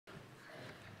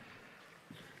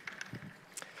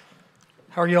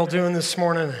How are y'all doing this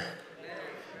morning?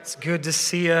 It's good to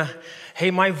see you.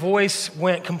 Hey, my voice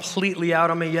went completely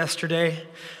out on me yesterday.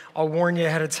 I'll warn you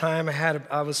ahead of time.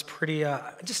 I was pretty,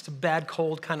 just a bad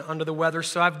cold, kind of under the weather.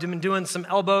 So I've been doing some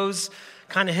elbows,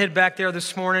 kind of hid back there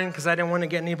this morning because I didn't want to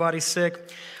get anybody sick.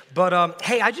 But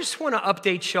hey, I just want to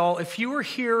update y'all. If you were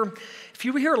here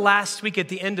last week at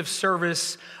the end of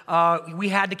service, we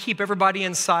had to keep everybody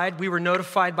inside. We were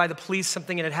notified by the police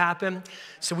something had happened,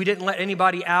 so we didn't let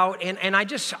anybody out. And I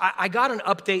got an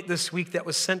update this week that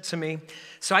was sent to me.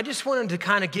 So I just wanted to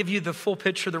kind of give you the full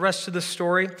picture, the rest of the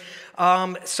story.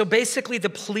 So basically, the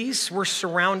police were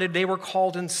surrounded. They were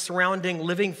called in surrounding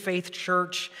Living Faith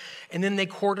Church. And then they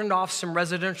cordoned off some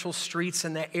residential streets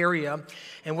in that area.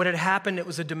 And what had happened, it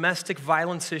was a domestic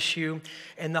violence issue,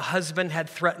 and the husband had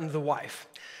threatened the wife.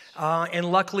 And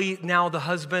luckily, now the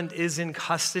husband is in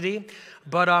custody.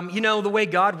 But, you know, the way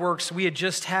God works, we had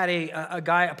just had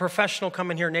a professional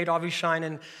come in here, Nate Avishine,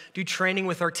 and do training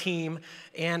with our team.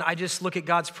 And I just look at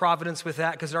God's providence with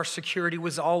that because our security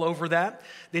was all over that.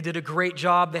 They did a great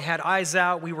job. They had eyes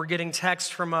out. We were getting texts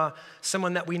from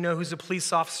someone that we know who's a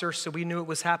police officer, so we knew it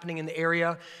was happening in the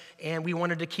area. And we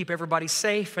wanted to keep everybody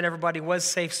safe, and everybody was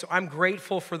safe. So I'm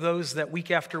grateful for those that week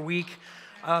after week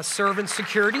serve in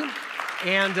security.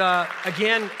 And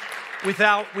again,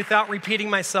 without repeating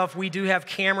myself, we do have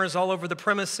cameras all over the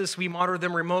premises. We monitor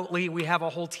them remotely. We have a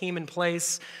whole team in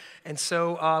place. And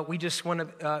so we just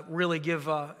want to really give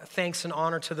thanks and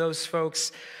honor to those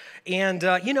folks. And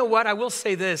you know what? I will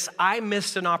say this. I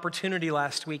missed an opportunity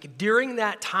last week. During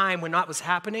that time when that was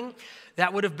happening,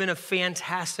 that would have been a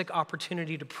fantastic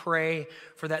opportunity to pray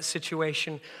for that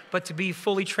situation. But to be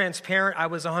fully transparent, I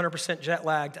was 100% jet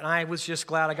lagged, and I was just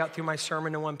glad I got through my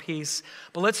sermon in one piece.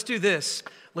 But let's do this.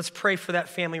 Let's pray for that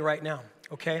family right now,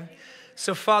 okay?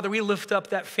 So, Father, we lift up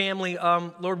that family.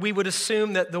 Lord, we would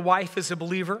assume that the wife is a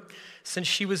believer since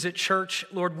she was at church.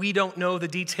 Lord, we don't know the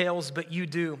details, but you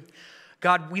do.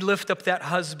 God, we lift up that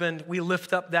husband. We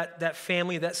lift up that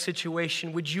family, that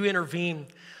situation. Would you intervene?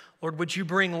 Lord, would you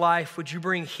bring life? Would you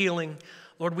bring healing?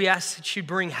 Lord, we ask that you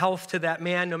bring health to that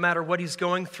man no matter what he's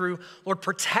going through. Lord,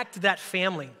 protect that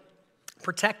family.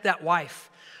 Protect that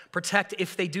wife. Protect,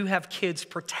 if they do have kids,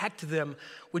 protect them.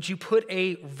 Would you put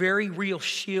a very real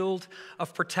shield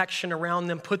of protection around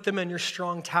them? Put them in your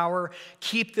strong tower.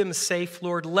 Keep them safe,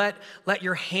 Lord. Let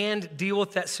your hand deal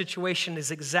with that situation as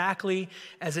exactly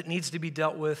as it needs to be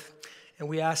dealt with. And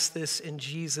we ask this in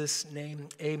Jesus' name,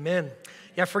 amen.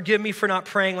 Yeah, forgive me for not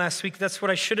praying last week. That's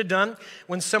what I should have done.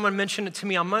 When someone mentioned it to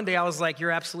me on Monday, I was like, you're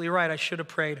absolutely right. I should have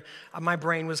prayed. My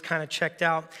brain was kind of checked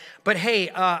out. But hey,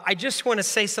 I just want to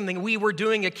say something. We were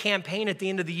doing a campaign at the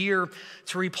end of the year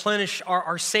to replenish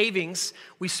our savings.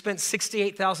 We spent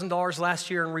 $68,000 last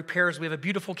year in repairs. We have a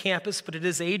beautiful campus, but it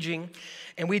is aging.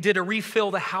 And we did a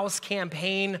Refill the House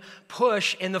campaign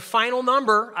push. And the final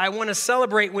number I want to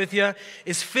celebrate with you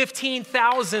is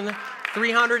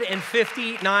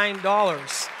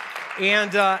 $15,359.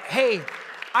 And hey,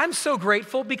 I'm so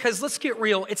grateful because let's get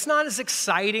real. It's not as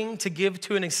exciting to give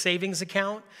to a savings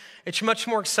account. It's much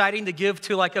more exciting to give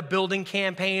to like a building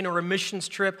campaign or a missions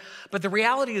trip. But the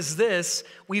reality is this,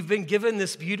 we've been given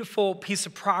this beautiful piece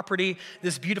of property,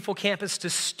 this beautiful campus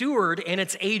to steward, and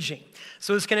it's aging.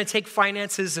 So it's gonna take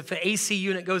finances if the AC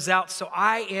unit goes out. So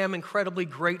I am incredibly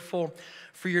grateful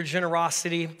for your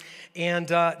generosity. And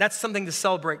that's something to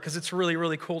celebrate because it's really,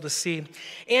 really cool to see.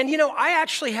 And you know, I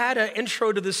actually had an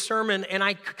intro to this sermon and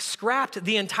I scrapped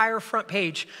the entire front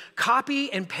page,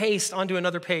 copy and paste onto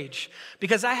another page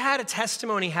because I had a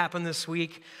testimony happen this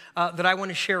week that I want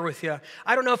to share with you.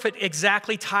 I don't know if it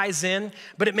exactly ties in,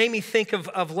 but it made me think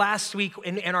of last week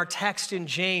in our text in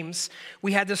James.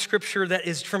 We had the scripture that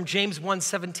is from James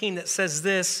 1:17 that says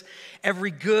this,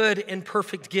 every good and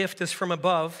perfect gift is from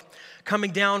above,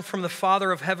 coming down from the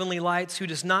Father of heavenly lights, who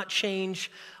does not change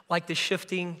like the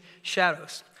shifting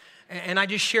shadows. And I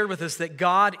just shared with us that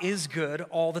God is good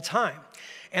all the time.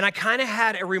 And I kind of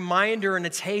had a reminder and a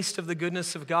taste of the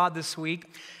goodness of God this week.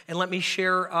 And let me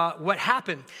share what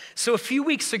happened. So a few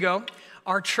weeks ago,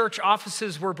 our church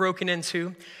offices were broken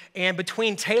into. And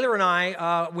between Taylor and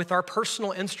I, with our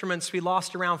personal instruments, we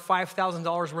lost around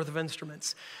 $5,000 worth of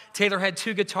instruments. Taylor had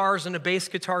 2 guitars and a bass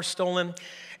guitar stolen,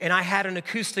 and I had an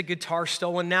acoustic guitar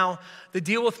stolen. Now, the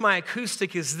deal with my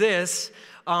acoustic is this,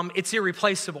 it's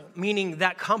irreplaceable, meaning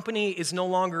that company is no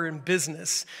longer in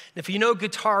business. And if you know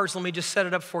guitars, let me just set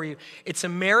it up for you. It's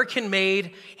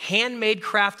American-made, handmade,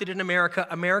 crafted in America,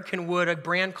 American wood, a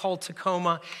brand called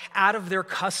Tacoma, out of their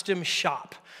custom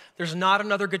shop. There's not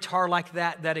another guitar like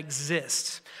that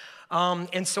exists.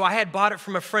 And so I had bought it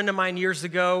from a friend of mine years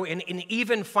ago, and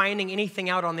even finding anything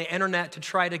out on the internet to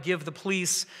try to give the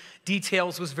police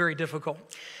details was very difficult.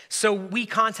 So we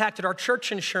contacted our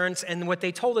church insurance, and what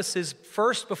they told us is,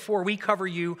 first, before we cover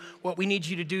you, what we need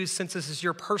you to do, since this is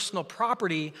your personal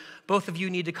property, both of you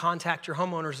need to contact your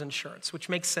homeowner's insurance, which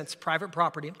makes sense, private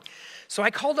property. So I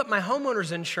called up my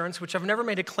homeowner's insurance, which I've never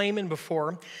made a claim in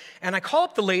before, and I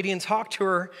called up the lady and talked to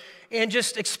her and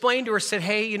just explained to her, said,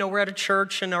 hey, we're at a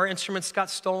church and our instruments got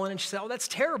stolen. And she said, oh, that's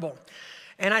terrible.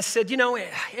 And I said,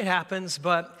 it happens,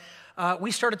 but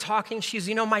we started talking. She's,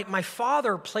 my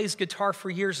father plays guitar for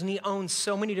years and he owns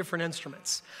so many different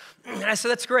instruments. And I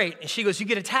said, that's great. And she goes, you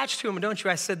get attached to them, don't you?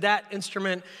 I said, that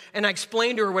instrument, and I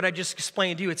explained to her what I just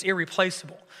explained to you. It's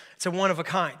irreplaceable. It's a one of a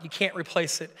kind. You can't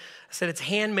replace it. I said, it's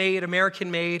handmade,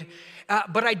 American made.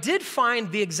 But I did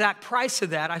find the exact price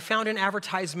of that. I found an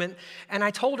advertisement, and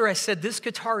I told her, I said, this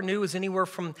guitar new is anywhere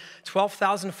from I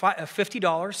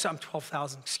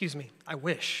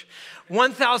wish.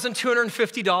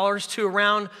 $1,250 to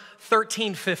around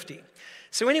 $1,350.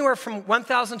 So anywhere from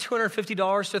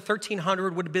 $1,250 to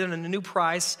 $1,300 would have been a new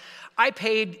price. I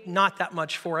paid not that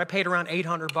much for it. I paid around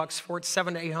 $800 for it,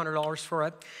 $700 to $800 for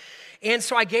it. And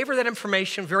so I gave her that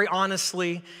information very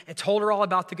honestly and told her all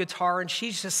about the guitar. And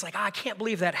she's just like, I can't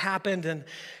believe that happened. And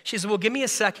she said, well, give me a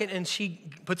second. And she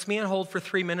puts me on hold for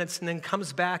 3 minutes and then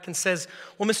comes back and says,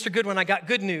 well, Mr. Goodwin, I got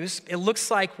good news. It looks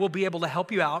like we'll be able to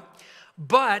help you out.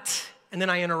 But, and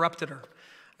then I interrupted her.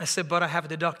 I said, but I have a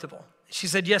deductible. She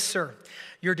said, yes, sir.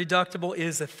 Your deductible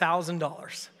is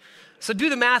 $1,000. So do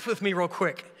the math with me real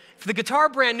quick. If the guitar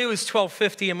brand new is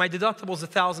 $1,250 and my deductible is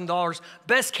 $1,000,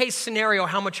 best case scenario,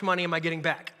 how much money am I getting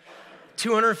back?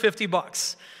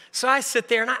 $250. So I sit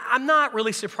there and I'm not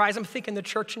really surprised. I'm thinking the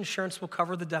church insurance will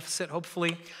cover the deficit,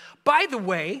 hopefully. By the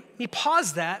way, let me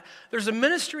pause that. There's a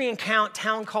ministry in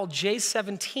town called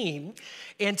J17,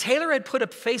 and Taylor had put a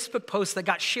Facebook post that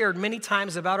got shared many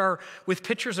times with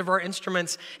pictures of our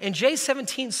instruments, and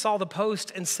J17 saw the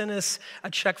post and sent us a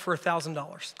check for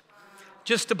 $1,000.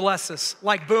 Just to bless us,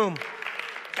 like boom.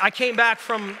 I came back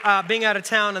from being out of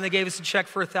town and they gave us a check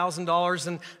for $1,000,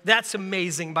 and that's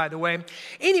amazing, by the way.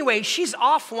 Anyway, she's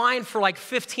offline for like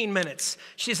 15 minutes.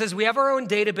 She says, we have our own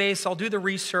database, I'll do the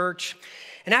research.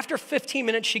 And after 15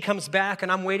 minutes, she comes back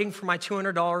and I'm waiting for my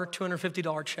 $200,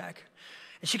 $250 check.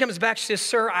 And she comes back, she says,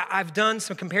 sir, I've done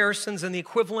some comparisons, and the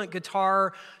equivalent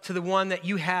guitar to the one that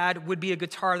you had would be a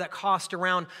guitar that cost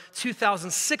around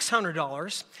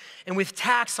 $2,600. And with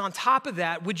tax on top of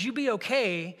that, would you be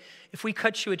okay if we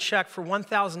cut you a check for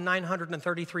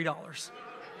 $1,933?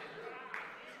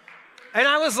 And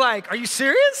I was like, are you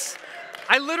serious?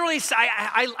 I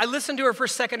listened to her for a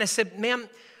second. I said, ma'am,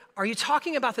 are you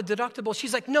talking about the deductible?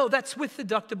 She's like, no, that's with the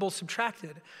deductible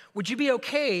subtracted. Would you be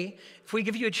okay if we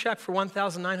give you a check for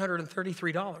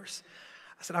 $1,933? I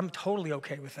said, I'm totally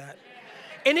okay with that.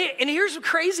 And here's the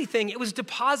crazy thing. It was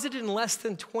deposited in less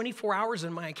than 24 hours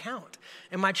in my account,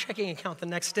 in my checking account the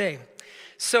next day.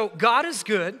 So God is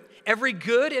good. Every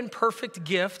good and perfect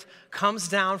gift comes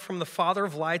down from the Father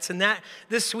of lights. And that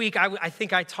this week, I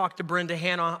think I talked to Brenda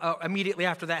Hannah immediately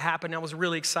after that happened. I was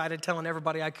really excited, telling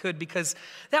everybody I could, because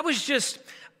that was just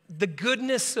the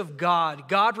goodness of God.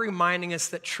 God reminding us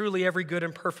that truly every good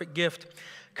and perfect gift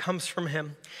comes from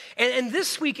him. And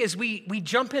this week, as we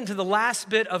jump into the last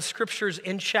bit of scriptures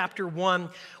in chapter 1,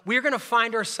 we're going to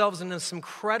find ourselves in some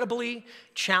incredibly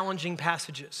challenging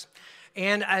passages.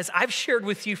 And as I've shared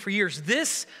with you for years,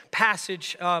 this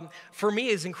passage for me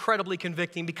is incredibly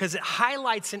convicting because it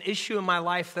highlights an issue in my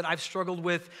life that I've struggled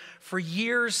with for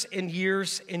years and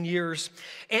years and years.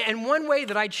 And one way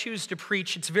that I choose to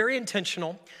preach, it's very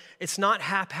intentional, it's not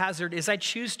haphazard, is I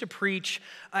choose to preach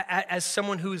as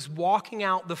someone who's walking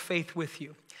out the faith with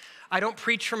you. I don't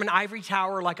preach from an ivory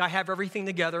tower like I have everything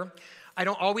together. I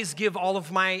don't always give all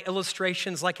of my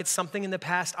illustrations like it's something in the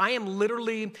past. I am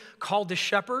literally called to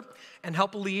shepherd and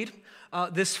help lead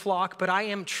this flock, but I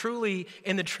am truly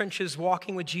in the trenches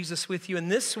walking with Jesus with you.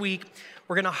 And this week,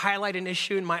 we're going to highlight an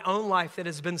issue in my own life that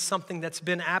has been something that's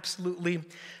been absolutely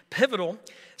pivotal.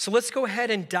 So let's go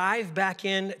ahead and dive back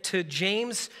into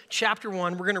James chapter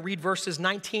 1. We're going to read verses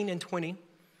 19 and 20.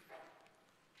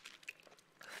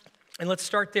 And let's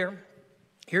start there.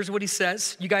 Here's what he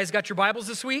says. You guys got your Bibles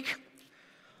this week?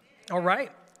 All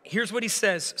right, here's what he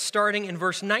says, starting in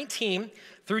verse 19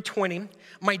 through 20.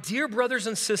 My dear brothers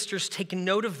and sisters, take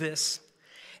note of this.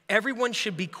 Everyone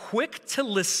should be quick to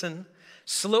listen,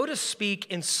 slow to speak,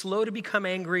 and slow to become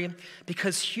angry,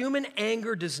 because human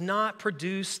anger does not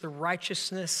produce the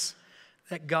righteousness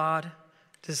that God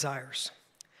desires.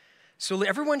 So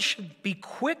everyone should be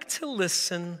quick to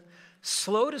listen,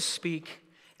 slow to speak,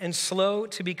 and slow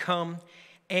to become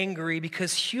angry,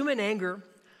 because human anger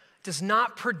does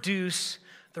not produce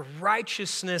the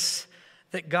righteousness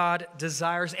that God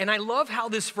desires. And I love how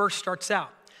this verse starts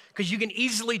out, because you can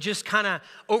easily just kind of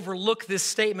overlook this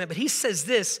statement. But he says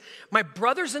this, my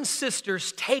brothers and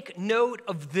sisters, take note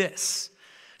of this.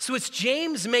 So it's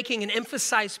James making an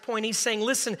emphasized point. He's saying,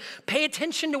 listen, pay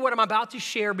attention to what I'm about to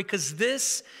share, because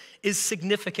this is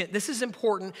significant. This is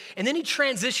important. And then he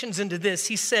transitions into this.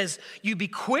 He says, you be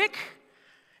quick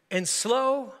and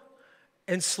slow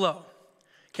and slow.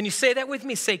 Can you say that with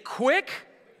me? Say quick,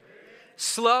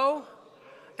 slow,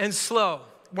 and slow.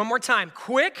 One more time.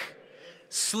 Quick,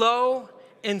 slow,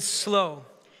 and slow.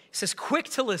 He says quick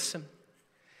to listen,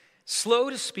 slow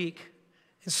to speak,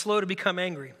 and slow to become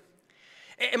angry.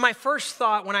 And my first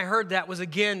thought when I heard that was,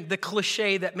 again, the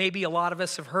cliche that maybe a lot of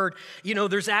us have heard. You know,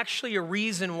 there's actually a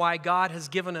reason why God has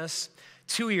given us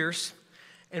 2 ears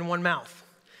and 1 mouth.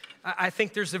 I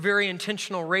think there's a very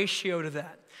intentional ratio to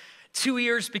that. 2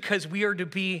 ears because we are to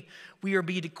be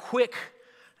quick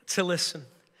to listen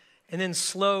and then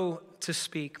slow to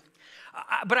speak.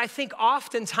 But I think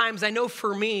oftentimes, I know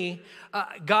for me,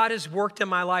 God has worked in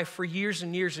my life for years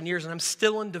and years and years, and I'm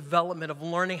still in development of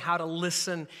learning how to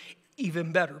listen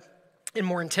even better and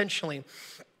more intentionally.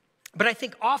 But I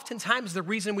think oftentimes the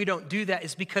reason we don't do that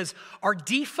is because our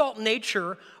default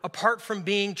nature, apart from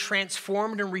being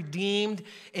transformed and redeemed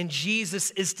in Jesus,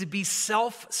 is to be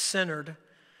self-centered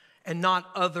and not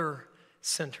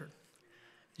other-centered.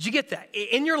 Did you get that?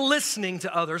 In your listening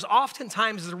to others,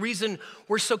 oftentimes the reason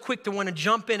we're so quick to want to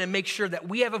jump in and make sure that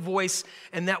we have a voice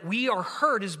and that we are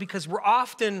heard is because we're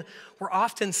often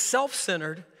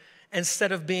self-centered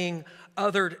instead of being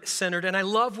other-centered. And I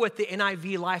love what the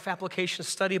NIV Life Application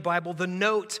Study Bible, the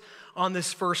note on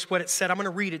this verse, what it said. I'm going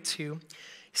to read it to you. It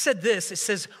said this. It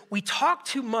says, we talk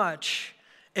too much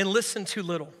and listen too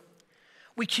little.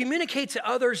 We communicate to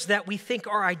others that we think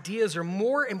our ideas are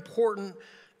more important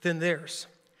than theirs.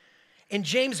 And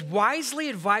James wisely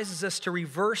advises us to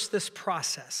reverse this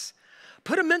process.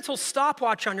 Put a mental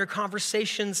stopwatch on your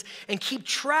conversations and keep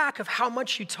track of how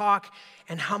much you talk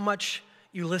and how much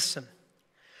you listen.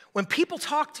 When people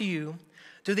talk to you,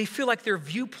 do they feel like their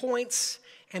viewpoints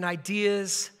and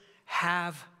ideas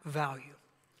have value?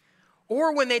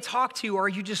 Or when they talk to you, are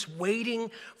you just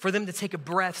waiting for them to take a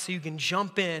breath so you can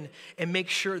jump in and make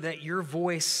sure that your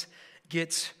voice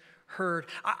gets heard?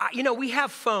 You know, we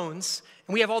have phones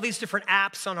and we have all these different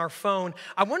apps on our phone.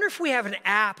 I wonder if we have an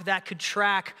app that could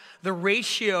track the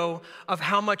ratio of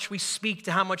how much we speak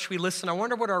to how much we listen. I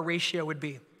wonder what our ratio would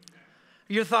be.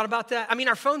 You ever thought about that? I mean,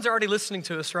 our phones are already listening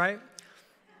to us, right?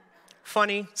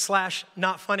 Funny /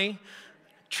 not funny.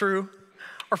 True.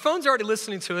 Our phones are already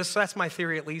listening to us, so that's my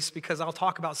theory at least, because I'll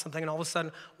talk about something and all of a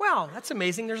sudden, wow, that's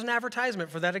amazing, there's an advertisement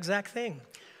for that exact thing.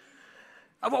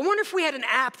 I wonder if we had an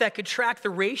app that could track the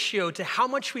ratio to how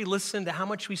much we listen to how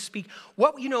much we speak.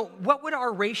 What would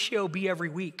our ratio be every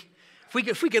week?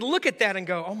 If we could look at that and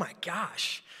go, oh my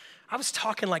gosh, I was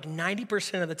talking like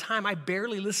 90% of the time, I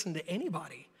barely listened to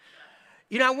anybody.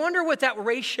 You know, I wonder what that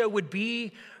ratio would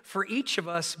be for each of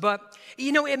us. But,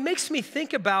 you know, it makes me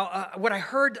think about what I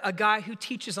heard a guy who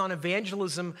teaches on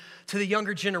evangelism to the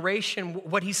younger generation,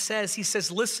 what he says. He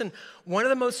says, listen, one of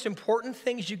the most important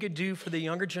things you could do for the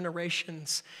younger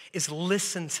generations is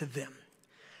listen to them.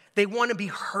 They want to be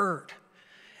heard.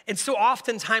 And so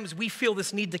oftentimes we feel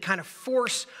this need to kind of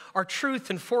force our truth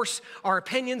and force our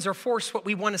opinions or force what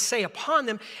we want to say upon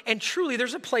them. And truly,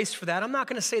 there's a place for that. I'm not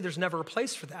going to say there's never a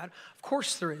place for that. Of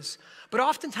course there is. But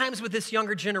oftentimes with this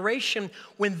younger generation,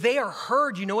 when they are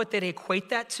heard, you know what they equate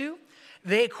that to?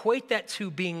 They equate that to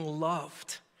being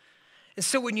loved. And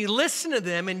so when you listen to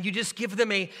them and you just give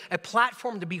them a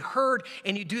platform to be heard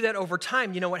and you do that over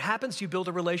time, you know what happens? You build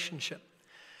a relationship.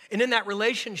 And in that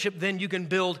relationship, then you can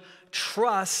build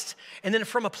trust. And then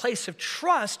from a place of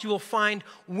trust, you will find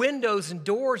windows and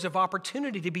doors of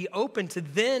opportunity to be open to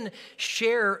then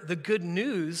share the good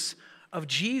news of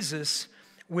Jesus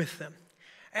with them.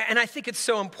 And I think it's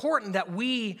so important that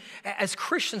we, as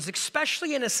Christians,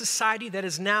 especially in a society that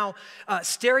is now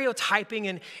stereotyping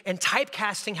and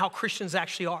typecasting how Christians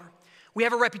actually are. We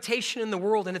have a reputation in the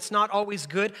world, and it's not always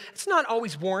good. It's not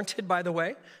always warranted, by the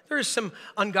way. There is some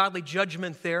ungodly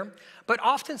judgment there. But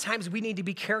oftentimes, we need to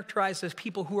be characterized as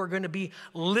people who are going to be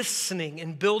listening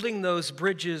and building those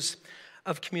bridges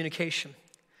of communication.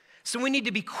 So we need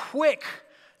to be quick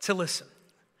to listen.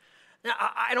 Now,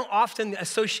 I don't often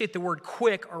associate the word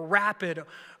quick or rapid,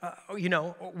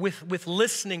 with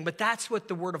listening, but that's what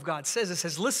the Word of God says. It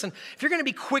says, listen, if you're going to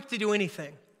be quick to do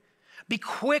anything, be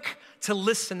quick to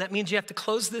listen. That means you have to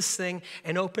close this thing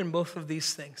and open both of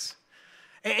these things.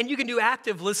 And you can do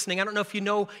active listening. I don't know if you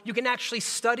know, you can actually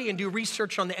study and do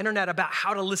research on the internet about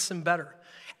how to listen better.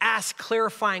 Ask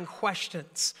clarifying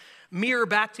questions. mirror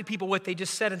back to people what they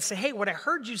just said and say, hey, what I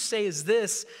heard you say is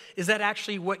this. Is that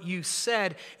actually what you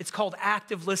said? It's called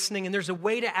active listening, and there's a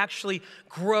way to actually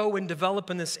grow and develop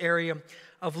in this area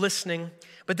of listening.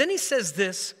 But then he says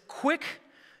this, quick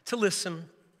to listen,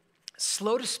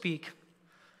 slow to speak,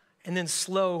 and then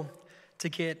slow to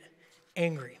get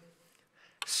angry.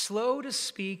 Slow to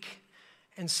speak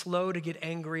and slow to get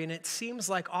angry. And it seems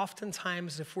like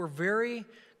oftentimes if we're very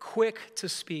quick to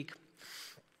speak,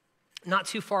 not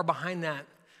too far behind that,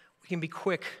 we can be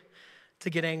quick to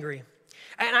get angry.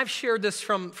 And I've shared this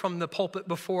from the pulpit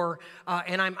before,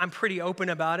 and I'm pretty open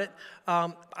about it.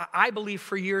 I believe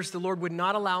for years the Lord would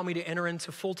not allow me to enter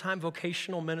into full-time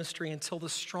vocational ministry until the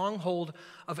stronghold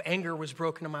of anger was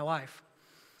broken in my life.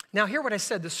 Now, hear what I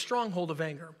said, the stronghold of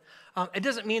anger. It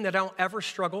doesn't mean that I don't ever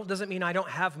struggle. It doesn't mean I don't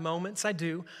have moments. I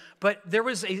do. But there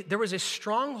was a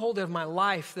stronghold of my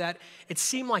life that it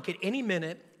seemed like at any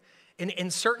minute,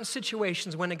 in certain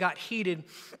situations when it got heated,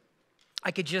 I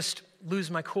could just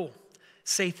lose my cool,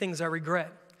 say things I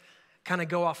regret, kind of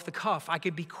go off the cuff. I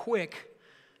could be quick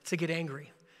to get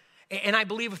angry. And I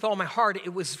believe with all my heart,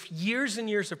 it was years and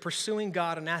years of pursuing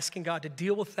God and asking God to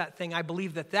deal with that thing. I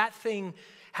believe that thing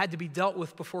had to be dealt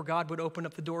with before God would open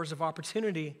up the doors of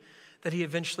opportunity that he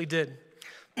eventually did.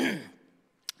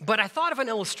 But I thought of an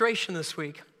illustration this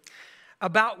week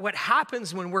about what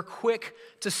happens when we're quick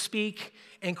to speak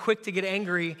and quick to get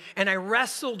angry. And I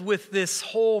wrestled with this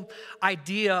whole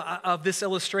idea of this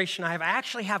illustration. I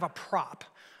actually have a prop,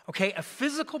 okay? A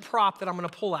physical prop that I'm gonna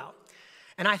pull out.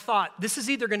 And I thought, this is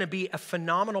either gonna be a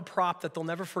phenomenal prop that they'll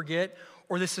never forget,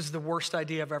 or this is the worst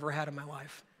idea I've ever had in my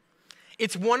life.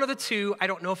 It's one of the two. I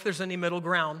don't know if there's any middle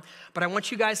ground, but I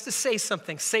want you guys to say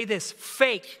something. Say this,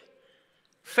 fake,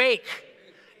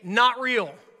 not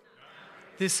real.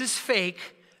 This is fake,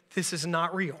 this is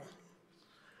not real.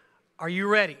 Are you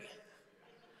ready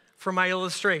for my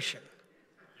illustration?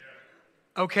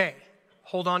 Okay,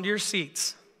 hold on to your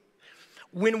seats.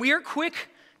 When we are quick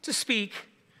to speak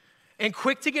and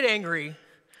quick to get angry,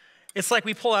 it's like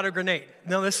we pull out a grenade.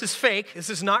 No, this is fake,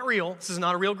 this is not real, this is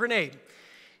not a real grenade,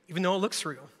 even though it looks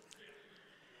real.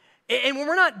 And when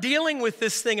we're not dealing with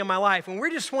this thing in my life, when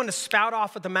we just want to spout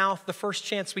off at the mouth the first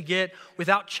chance we get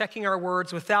without checking our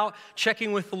words, without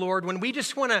checking with the Lord, when we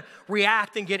just want to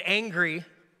react and get angry,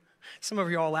 some of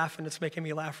you are all laughing, it's making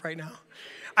me laugh right now.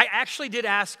 I actually did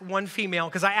ask one female,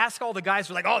 because I asked all the guys,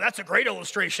 were like, oh, that's a great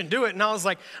illustration, do it. And I was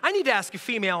like, I need to ask a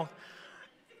female.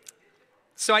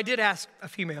 So I did ask a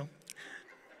female.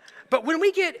 But when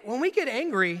we get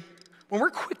angry, when we're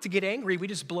quick to get angry, we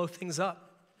just blow things up.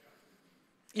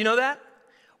 You know that?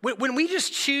 When we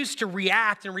just choose to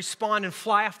react and respond and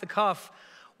fly off the cuff,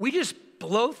 we just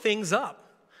blow things up.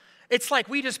 It's like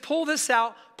we just pull this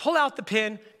out, pull out the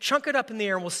pin, chunk it up in the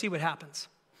air, and we'll see what happens.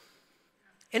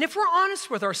 And if we're honest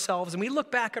with ourselves and we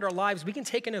look back at our lives, we can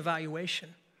take an evaluation.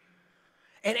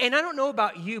 And I don't know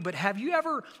about you, but have you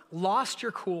ever lost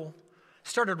your cool,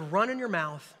 started running your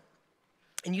mouth,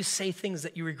 and you say things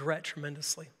that you regret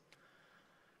tremendously?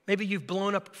 Maybe you've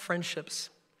blown up friendships.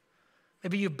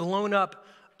 Maybe you've blown up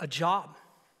a job.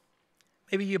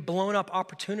 Maybe you've blown up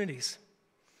opportunities.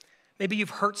 Maybe you've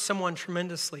hurt someone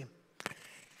tremendously.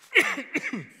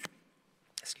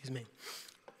 Excuse me.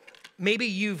 Maybe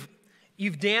you've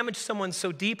damaged someone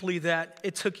so deeply that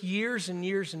it took years and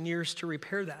years and years to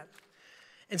repair that.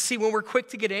 And see, when we're quick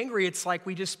to get angry, it's like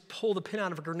we just pull the pin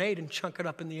out of a grenade and chunk it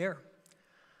up in the air.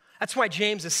 That's why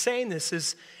James is saying this.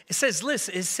 It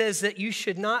says that you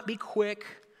should not be quick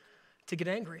to get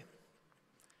angry.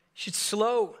 You should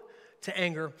slow to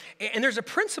anger. And there's a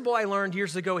principle I learned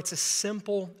years ago. It's a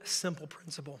simple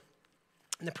principle.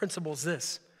 And the principle is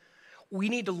this. We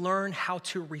need to learn how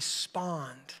to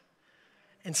respond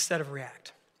instead of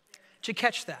react. Did you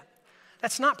catch that?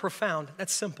 That's not profound.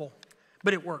 That's simple,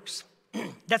 but it works.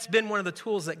 That's been one of the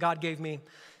tools that God gave me.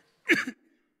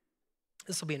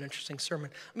 This will be an interesting sermon.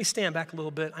 Let me stand back a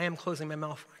little bit. I am closing my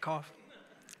mouth when I cough.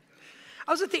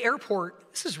 I was at the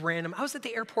airport. This is random. I was at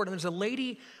the airport and there's a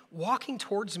lady walking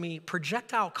towards me,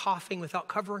 projectile coughing without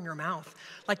covering her mouth,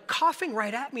 like coughing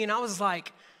right at me. And I was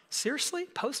like, seriously?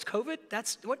 Post-COVID?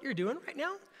 That's what you're doing right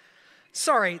now?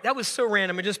 Sorry, that was so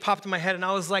random. It just popped in my head and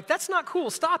I was like, that's not cool.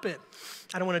 Stop it.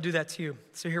 I don't want to do that to you.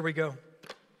 So here we go.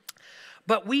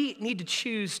 But we need to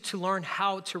choose to learn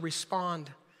how to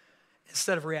respond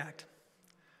instead of react.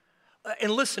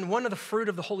 And listen, one of the fruit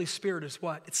of the Holy Spirit is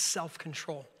what? It's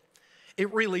self-control.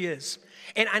 It really is.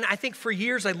 And I think for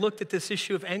years I looked at this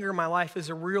issue of anger in my life as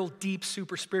a real deep,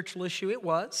 super spiritual issue. It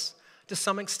was, to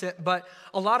some extent, but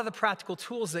a lot of the practical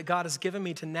tools that God has given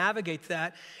me to navigate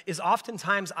that is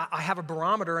oftentimes I have a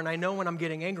barometer and I know when I'm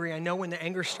getting angry. I know when the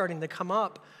anger is starting to come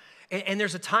up. And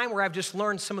there's a time where I've just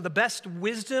learned some of the best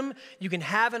wisdom you can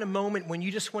have in a moment when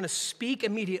you just want to speak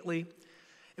immediately.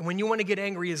 And when you want to get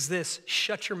angry is this: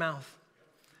 shut your mouth.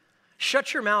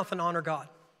 Shut your mouth and honor God.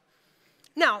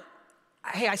 Now,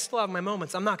 hey, I still have my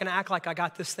moments. I'm not going to act like I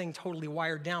got this thing totally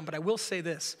wired down, but I will say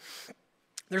this.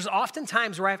 There's often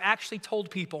times where I've actually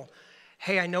told people,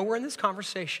 hey, I know we're in this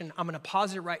conversation. I'm going to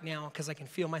pause it right now because I can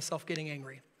feel myself getting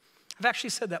angry. I've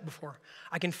actually said that before.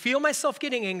 I can feel myself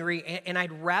getting angry, and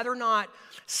I'd rather not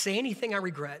say anything I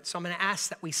regret. So I'm going to ask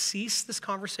that we cease this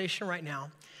conversation right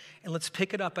now, and let's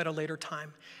pick it up at a later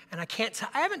time. And I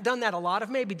haven't done that a lot.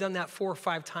 I've maybe done that 4 or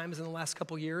 5 times in the last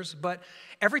couple years, but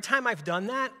every time I've done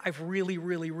that, I've really,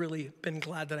 really, really been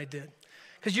glad that I did.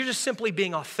 Because you're just simply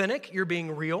being authentic. You're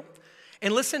being real.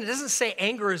 And listen, it doesn't say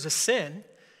anger is a sin.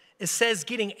 It says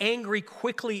getting angry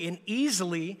quickly and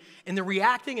easily and then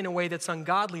reacting in a way that's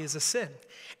ungodly is a sin.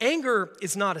 Anger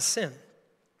is not a sin.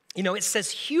 You know, it says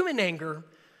human anger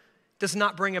does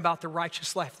not bring about the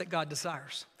righteous life that God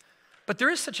desires. But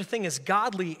there is such a thing as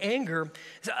godly anger.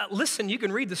 Listen, you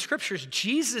can read the scriptures.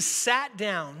 Jesus sat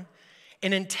down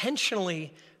and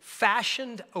intentionally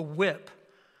fashioned a whip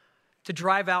to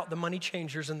drive out the money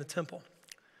changers in the temple.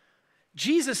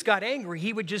 Jesus got angry,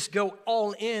 he would just go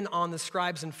all in on the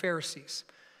scribes and Pharisees.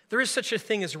 There is such a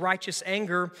thing as righteous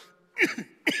anger.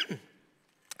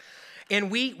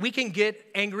 And we can get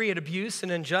angry at abuse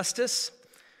and injustice.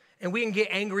 And we can get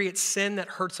angry at sin that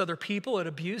hurts other people, at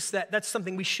abuse. That's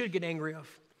something we should get angry of.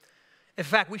 In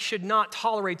fact, we should not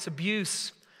tolerate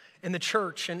abuse in the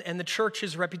church. And the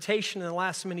church's reputation in the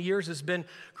last many years has been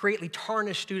greatly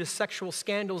tarnished due to sexual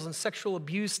scandals and sexual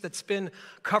abuse that's been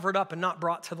covered up and not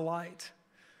brought to the light.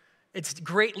 It's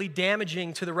greatly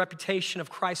damaging to the reputation of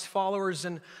Christ's followers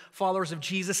and followers of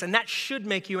Jesus, and that should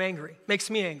make you angry. Makes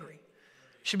me angry.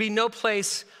 Should be no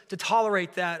place to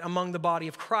tolerate that among the body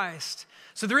of Christ.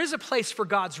 So there is a place for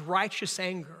God's righteous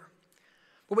anger.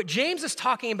 But what James is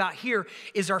talking about here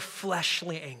is our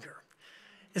fleshly anger.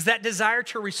 Is that desire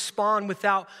to respond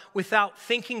without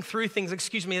thinking through things,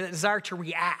 that desire to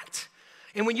react.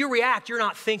 And when you react, you're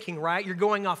not thinking, right? You're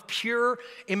going off pure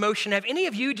emotion. Have any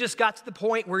of you just got to the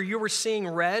point where you were seeing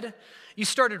red? You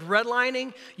started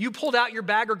redlining, you pulled out your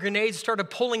bag of grenades, started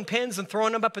pulling pins and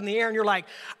throwing them up in the air, and you're like,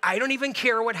 I don't even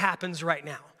care what happens right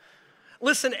now.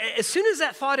 Listen, as soon as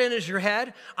that thought enters your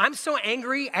head, I'm so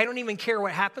angry, I don't even care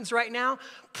what happens right now,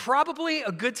 probably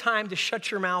a good time to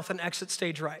shut your mouth and exit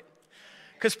stage right.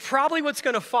 Because probably what's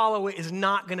going to follow it is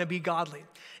not going to be godly,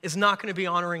 is not going to be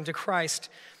honoring to Christ.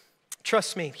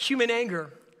 Trust me, human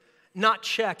anger, not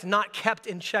checked, not kept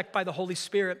in check by the Holy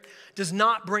Spirit, does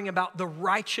not bring about the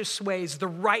righteous ways, the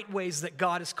right ways that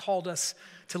God has called us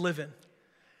to live in.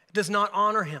 It does not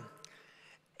honor him.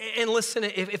 And listen,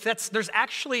 there's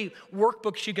actually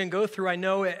workbooks you can go through. I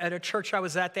know at a church I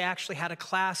was at, they actually had a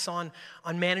class on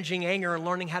managing anger and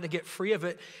learning how to get free of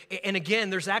it. And again,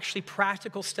 there's actually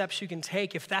practical steps you can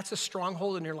take if that's a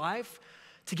stronghold in your life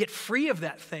to get free of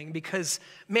that thing. Because,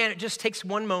 man, it just takes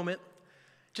one moment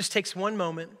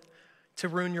to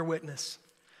ruin your witness.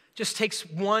 Just takes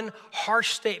one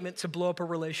harsh statement to blow up a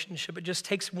relationship. It just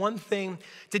takes one thing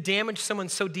to damage someone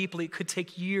so deeply it could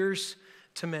take years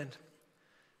to mend.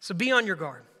 So be on your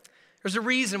guard. There's a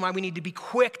reason why we need to be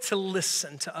quick to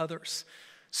listen to others,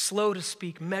 slow to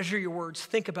speak, measure your words,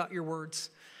 think about your words,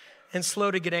 and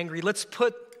slow to get angry. Let's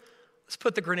put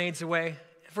the grenades away.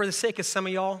 For the sake of some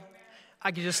of y'all,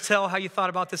 I can just tell how you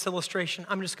thought about this illustration.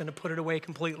 I'm just going to put it away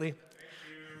completely.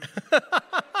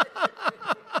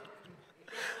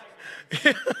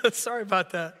 Sorry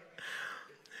about that.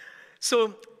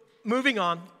 So moving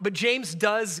on, but James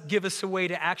does give us a way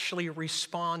to actually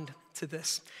respond to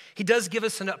this. He does give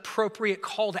us an appropriate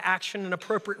call to action, an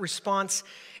appropriate response.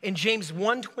 In James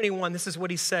 1:21, this is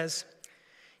what he says.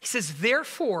 He says,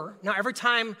 therefore, now every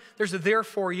time there's a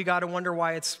therefore, you got to wonder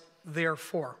why it's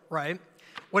therefore, right?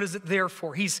 What is it there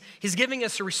for? He's giving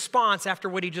us a response after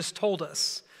what he just told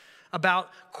us about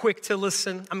quick to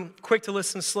listen,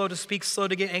 slow to speak, slow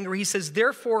to get angry. He says,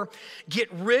 therefore,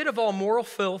 get rid of all moral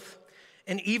filth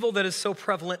and evil that is so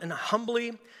prevalent and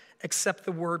humbly accept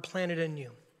the word planted in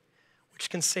you, which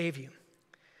can save you.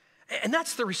 And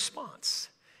that's the response.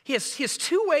 He has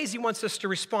 2 ways he wants us to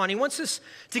respond. He wants us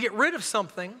to get rid of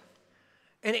something,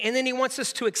 and then he wants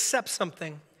us to accept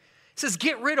something. He says,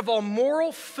 get rid of all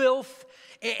moral filth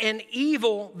and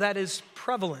evil that is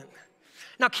prevalent.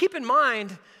 Now, keep in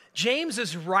mind, James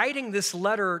is writing this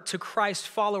letter to Christ's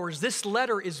followers. This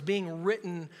letter is being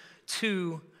written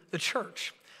to the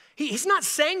church. He's not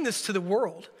saying this to the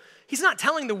world. He's not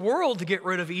telling the world to get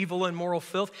rid of evil and moral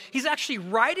filth. He's actually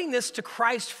writing this to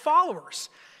Christ's followers.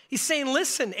 He's saying,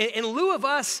 listen, in lieu of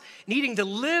us needing to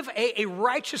live a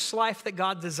righteous life that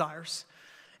God desires,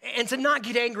 and to not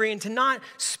get angry and to not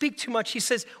speak too much, he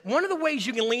says, one of the ways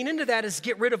you can lean into that is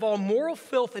get rid of all moral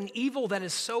filth and evil that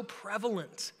is so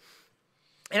prevalent.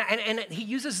 And he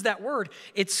uses that word,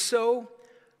 it's so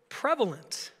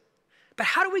prevalent. But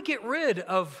how do we get rid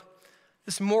of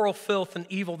this moral filth and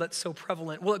evil that's so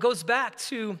prevalent? Well, it goes back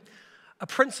to a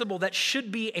principle that should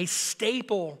be a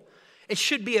staple. It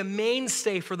should be a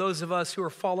mainstay for those of us who are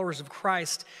followers of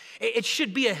Christ. It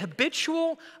should be a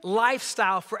habitual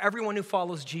lifestyle for everyone who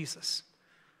follows Jesus.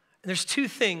 And there's two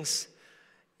things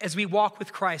as we walk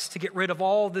with Christ to get rid of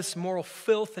all this moral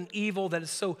filth and evil that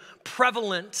is so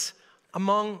prevalent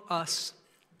among us.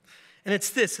 And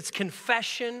it's this, it's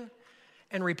confession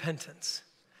and repentance.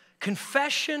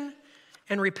 Confession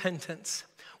and repentance.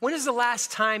 When is the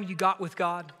last time you got with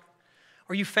God?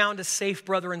 Or you found a safe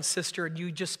brother and sister and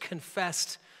you just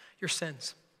confessed your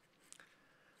sins?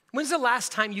 When's the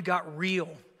last time you got real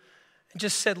and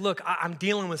just said, look, I'm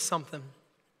dealing with something?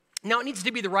 Now, it needs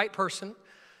to be the right person.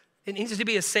 It needs to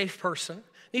be a safe person.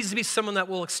 It needs to be someone that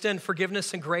will extend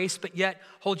forgiveness and grace, but yet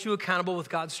hold you accountable with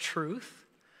God's truth.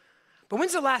 But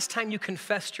when's the last time you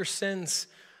confessed your sins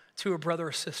to a brother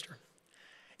or sister?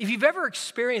 If you've ever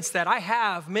experienced that, I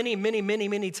have many, many, many,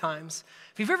 many times.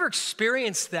 If you've ever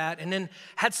experienced that and then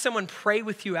had someone pray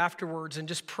with you afterwards and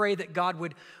just pray that God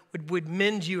would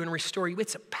mend you and restore you,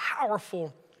 it's a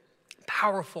powerful,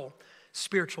 powerful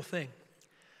spiritual thing.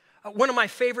 One of my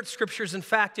favorite scriptures, in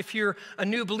fact, if you're a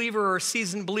new believer or a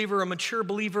seasoned believer or a mature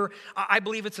believer, I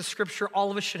believe it's a scripture all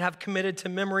of us should have committed to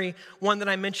memory. One that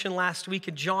I mentioned last week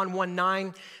in John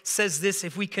 1:9 says this,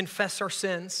 if we confess our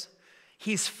sins,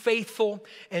 He's faithful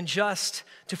and just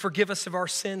to forgive us of our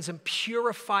sins and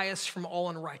purify us from all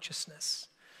unrighteousness.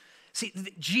 See,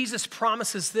 Jesus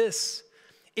promises this.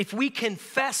 If we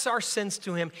confess our sins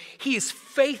to Him, He is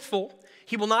faithful.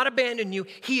 He will not abandon you.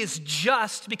 He is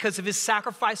just because of His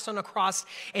sacrifice on the cross,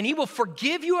 and He will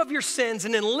forgive you of your sins.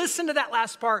 And then listen to that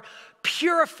last part,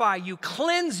 purify you,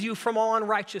 cleanse you from all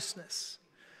unrighteousness.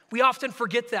 We often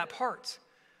forget that part.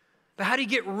 But how do you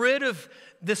get rid of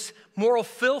this moral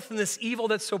filth and this evil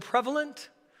that's so prevalent?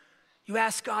 You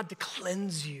ask God to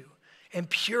cleanse you and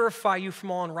purify you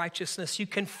from all unrighteousness. You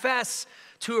confess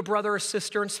to a brother or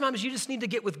sister, and sometimes you just need to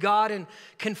get with God and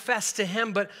confess to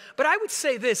Him. But I would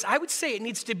say this, I would say it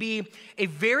needs to be a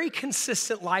very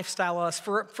consistent lifestyle of us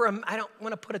for I don't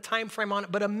want to put a time frame on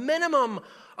it, but a minimum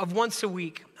of once a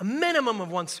week,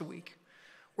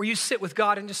 where you sit with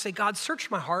God and just say, God, search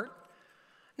my heart.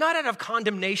 Not out of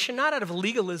condemnation, not out of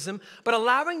legalism, but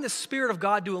allowing the Spirit of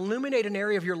God to illuminate an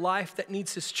area of your life that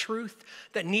needs His truth,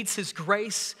 that needs His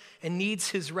grace, and needs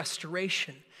His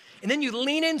restoration. And then you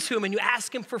lean into Him and you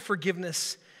ask Him for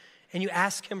forgiveness and you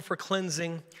ask Him for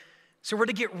cleansing. So we're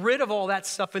to get rid of all that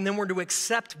stuff, and then we're to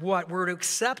accept what? We're to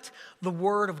accept the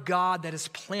Word of God that is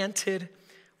planted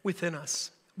within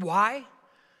us. Why?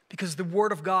 Because the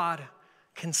Word of God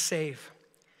can save.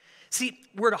 See,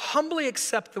 we're to humbly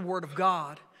accept the Word of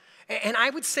God. And I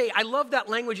would say, I love that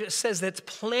language that says that it's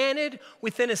planted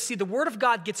within a seed. The Word of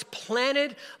God gets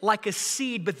planted like a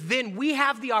seed, but then we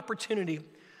have the opportunity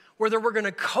whether we're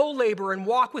gonna co-labor and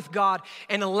walk with God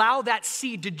and allow that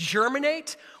seed to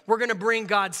germinate. We're gonna bring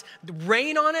God's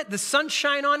rain on it, the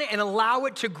sunshine on it, and allow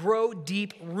it to grow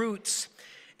deep roots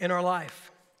in our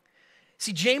life.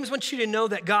 See, James wants you to know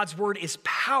that God's Word is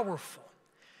powerful.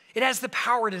 It has the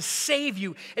power to save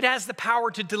you. It has the power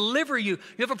to deliver you.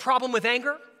 You have a problem with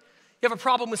anger? You have a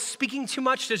problem with speaking too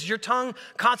much? Does your tongue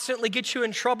constantly get you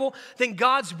in trouble? Then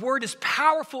God's Word is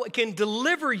powerful. It can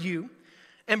deliver you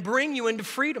and bring you into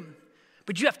freedom.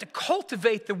 But you have to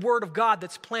cultivate the Word of God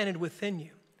that's planted within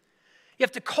you. You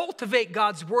have to cultivate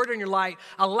God's Word in your life,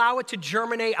 allow it to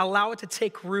germinate, allow it to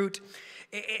take root.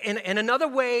 And another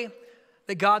way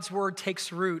that God's Word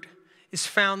takes root is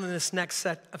found in this next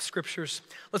set of scriptures.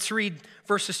 Let's read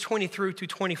verses 20 through to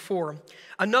 24.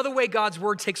 Another way God's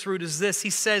Word takes root is this. He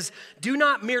says, do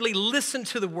not merely listen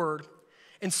to the Word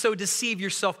and so deceive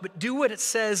yourself, but do what it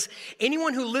says.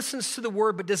 Anyone who listens to the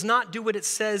Word but does not do what it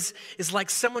says is like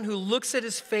someone who looks at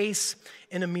his face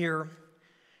in a mirror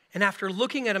and after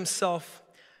looking at himself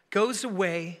goes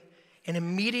away and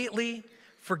immediately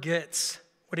forgets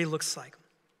what he looks like.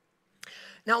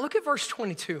 Now look at verse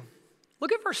 22.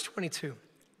 Look at verse 22.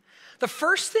 The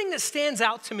first thing that stands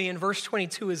out to me in verse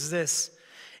 22 is this.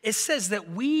 It says that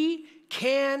we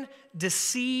can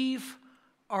deceive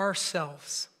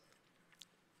ourselves.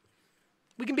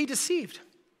 We can be deceived.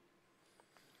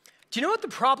 Do you know what the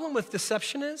problem with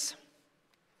deception is?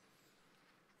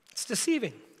 It's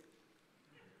deceiving.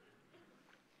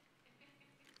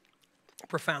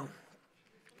 Profound.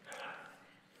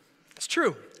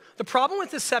 true. The problem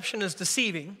with deception is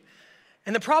deceiving.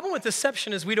 And the problem with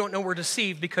deception is we don't know we're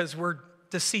deceived because we're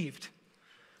deceived.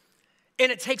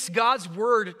 And it takes God's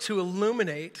word to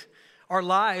illuminate our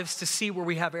lives to see where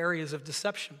we have areas of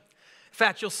deception. In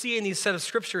fact, you'll see in these set of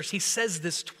scriptures, he says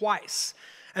this twice.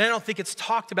 And I don't think it's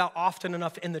talked about often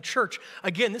enough in the church.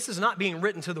 Again, this is not being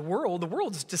written to the world. The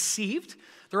world is deceived.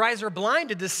 Their eyes are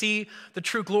blinded to see the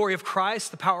true glory of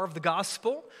Christ, the power of the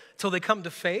gospel, until they come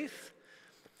to faith.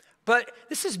 But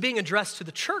this is being addressed to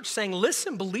the church, saying,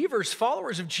 listen, believers,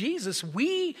 followers of Jesus,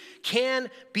 we can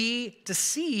be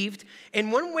deceived.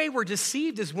 And one way we're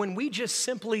deceived is when we just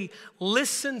simply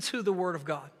listen to the word of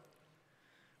God.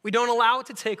 We don't allow it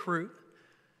to take root.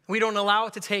 We don't allow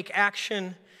it to take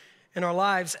action in our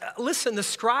lives. Listen, the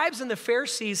scribes and the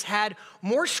Pharisees had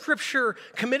more scripture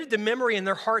committed to memory in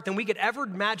their heart than we could ever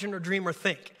imagine or dream or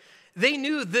think. They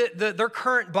knew their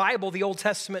current Bible, the Old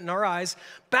Testament in our eyes,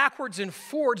 backwards and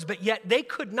forwards, but yet they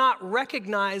could not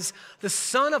recognize the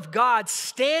Son of God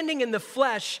standing in the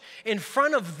flesh in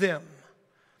front of them.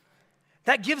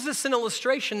 That gives us an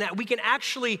illustration that we can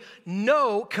actually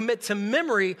commit to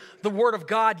memory the Word of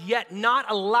God, yet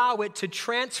not allow it to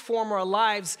transform our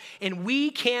lives, and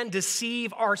we can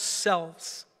deceive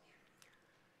ourselves.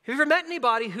 Have you ever met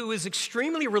anybody who is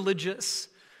extremely religious,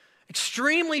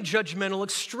 extremely judgmental,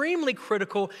 extremely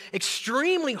critical,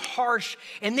 extremely harsh,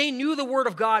 and they knew the Word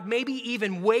of God maybe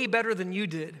even way better than you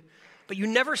did, but you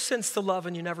never sensed the love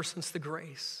and you never sensed the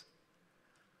grace?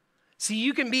 See,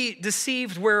 you can be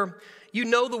deceived where you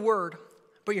know the word,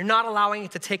 but you're not allowing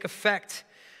it to take effect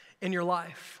in your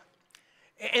life.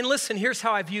 And listen, here's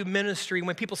how I view ministry.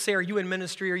 When people say, are you in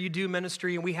ministry or you do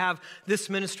ministry and we have this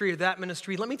ministry or that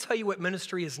ministry, let me tell you what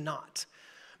ministry is not.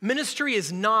 Ministry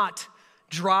is not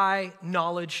dry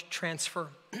knowledge transfer.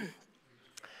 Did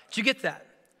you get that?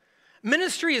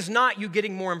 Ministry is not you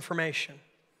getting more information.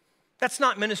 That's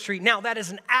not ministry. Now, that is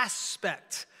an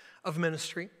aspect of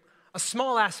ministry, a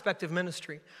small aspect of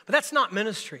ministry, but that's not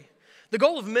ministry. The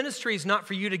goal of ministry is not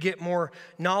for you to get more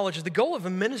knowledge. The goal of a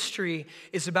ministry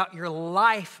is about your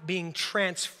life being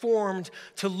transformed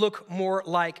to look more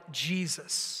like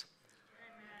Jesus.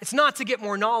 It's not to get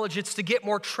more knowledge, it's to get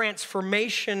more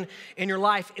transformation in your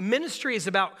life. And ministry is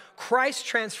about Christ's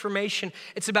transformation.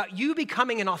 It's about you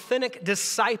becoming an authentic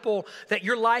disciple, that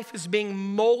your life is being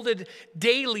molded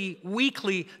daily,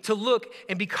 weekly, to look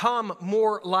and become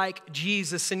more like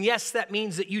Jesus. And yes, that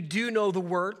means that you do know the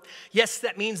word. Yes,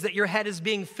 that means that your head is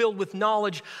being filled with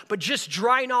knowledge, but just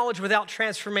dry knowledge without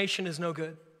transformation is no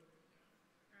good.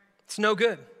 It's no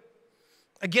good.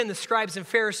 Again, the scribes and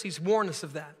Pharisees warn us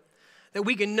of that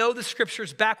we can know the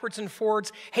scriptures backwards and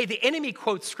forwards. Hey, the enemy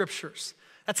quotes scriptures.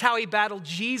 That's how he battled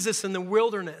Jesus in the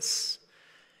wilderness.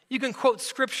 You can quote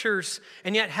scriptures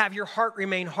and yet have your heart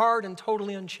remain hard and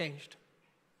totally unchanged.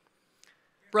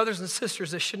 Brothers and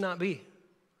sisters, this should not be.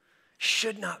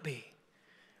 Should not be.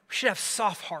 We should have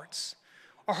soft hearts.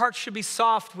 Our hearts should be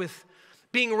soft with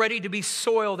being ready to be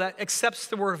soil that accepts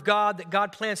the word of God, that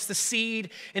God plants the seed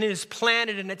and it is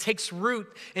planted and it takes root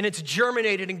and it's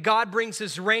germinated and God brings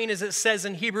his rain, as it says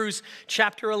in Hebrews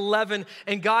chapter 11,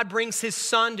 and God brings his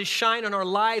sun to shine on our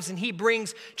lives and he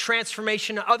brings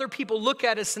transformation. Other people look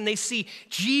at us and they see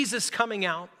Jesus coming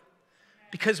out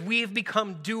because we have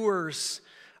become doers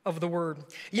of the word.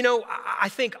 You know, I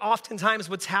think oftentimes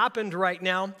what's happened right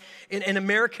now in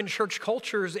American church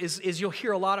cultures is you'll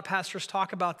hear a lot of pastors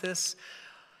talk about this,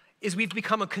 is we've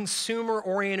become a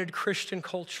consumer-oriented Christian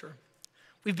culture.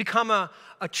 We've become a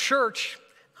church,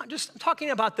 I'm talking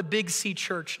about the Big C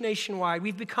church nationwide.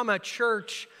 We've become a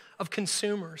church of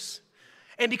consumers.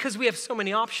 And because we have so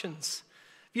many options,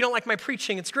 if you don't like my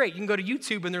preaching, it's great. You can go to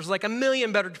YouTube and there's like 1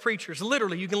 million better preachers.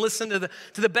 Literally, you can listen to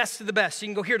the best of the best. You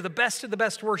can go hear the best of the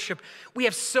best worship. We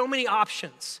have so many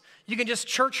options. You can just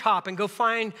church hop and go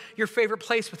find your favorite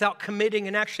place without committing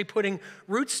and actually putting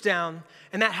roots down.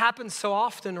 And that happens so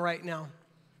often right now.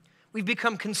 We've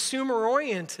become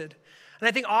consumer-oriented. And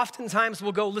I think oftentimes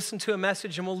we'll go listen to a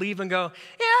message and we'll leave and go,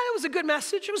 yeah, it was a good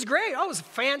message. It was great. Oh, it was a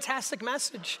fantastic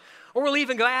message. Or we'll leave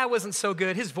and go, it wasn't so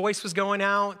good. His voice was going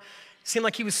out. Seemed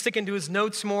like he was sticking to his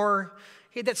notes more.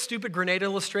 He had that stupid grenade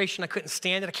illustration. I couldn't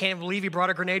stand it. I can't believe he brought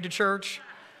a grenade to church.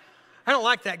 I don't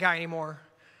like that guy anymore.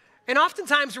 And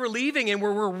oftentimes we're leaving and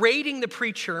we're rating the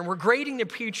preacher and we're grading the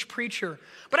preacher.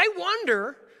 But I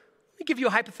wonder, let me give you a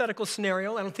hypothetical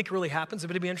scenario. I don't think it really happens, but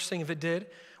it'd be interesting if it did.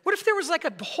 What if there was like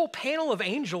a whole panel of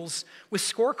angels with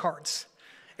scorecards?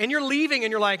 And you're leaving and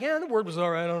you're like, yeah, the word was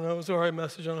all right. I don't know. It was an all right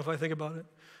message. I don't know if I think about it.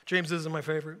 James isn't my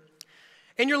favorite.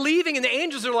 And you're leaving and the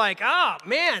angels are like,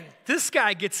 man, this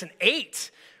guy gets an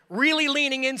 8. really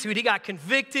leaning into it. He got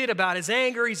convicted about his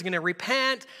anger. He's going to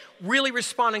repent, really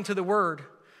responding to the word.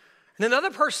 And then the other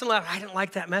person left, I didn't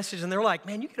like that message. And they're like,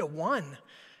 man, you get a 1.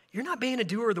 You're not being a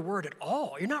doer of the word at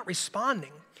all. You're not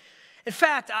responding. In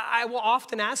fact, I will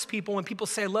often ask people when people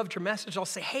say, I loved your message, I'll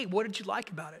say, hey, what did you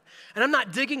like about it? And I'm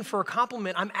not digging for a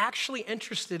compliment. I'm actually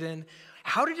interested in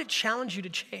how did it challenge you to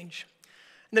change?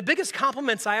 And the biggest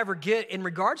compliments I ever get in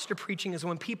regards to preaching is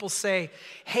when people say,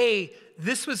 hey,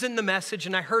 this was in the message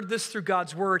and I heard this through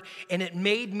God's word and it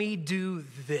made me do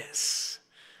this.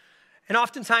 And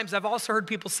oftentimes I've also heard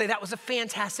people say that was a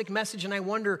fantastic message and I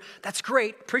wonder, that's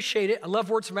great, appreciate it. I love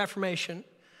words of affirmation,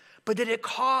 but did it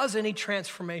cause any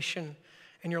transformation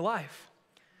in your life?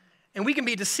 And we can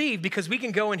be deceived because we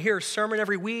can go and hear a sermon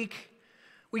every week.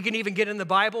 We can even get in the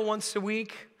Bible once a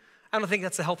week. I don't think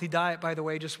that's a healthy diet, by the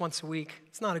way, just once a week.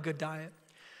 It's not a good diet.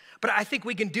 But I think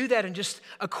we can do that and just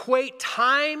equate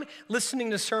time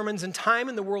listening to sermons and time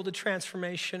in the world of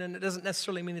transformation, and it doesn't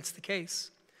necessarily mean it's the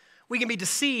case. We can be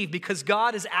deceived because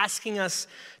God is asking us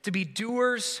to be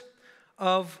doers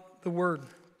of the word.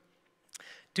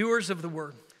 Doers of the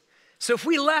word. So if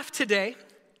we left today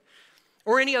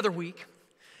or any other week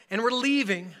and we're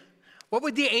leaving, what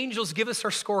would the angels give us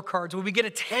our scorecards? Would we get a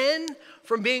 10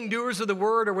 from being doers of the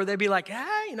word, or would they be like,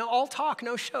 all talk,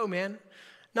 no show, man?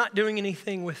 Not doing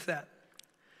anything with that.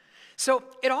 So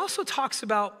it also talks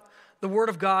about the word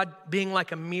of God being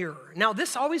like a mirror. Now,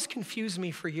 this always confused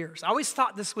me for years. I always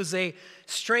thought this was a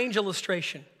strange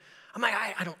illustration. I'm like,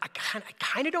 I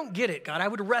kind of don't get it, God. I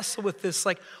would wrestle with this.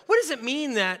 Like, what does it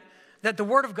mean that the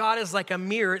word of God is like a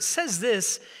mirror? It says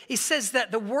this. It says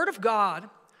that the word of God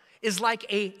is like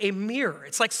a mirror.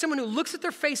 It's like someone who looks at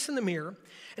their face in the mirror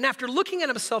and after looking at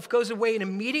himself goes away and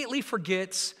immediately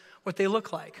forgets what they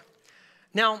look like.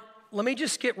 Now, let me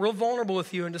just get real vulnerable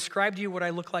with you and describe to you what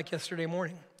I looked like yesterday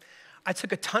morning. I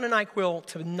took a ton of NyQuil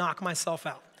to knock myself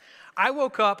out. I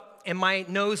woke up and my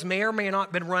nose may or may not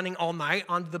have been running all night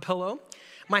onto the pillow.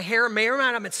 My hair may or may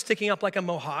not have been sticking up like a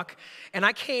mohawk. And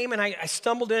I came and I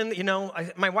stumbled in,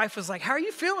 my wife was like, how are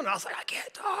you feeling? I was like, I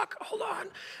can't talk, hold on.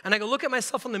 And I go look at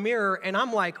myself in the mirror and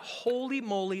I'm like, holy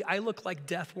moly, I look like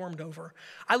death warmed over.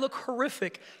 I look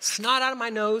horrific. Snot out of my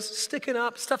nose, sticking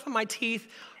up, stuff in my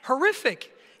teeth,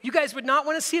 horrific. You guys would not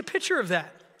want to see a picture of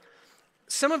that.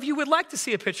 Some of you would like to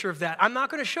see a picture of that. I'm not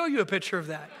going to show you a picture of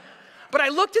that. But I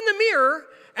looked in the mirror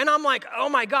and I'm like, oh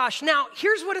my gosh. Now,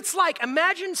 here's what it's like.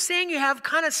 Imagine saying you have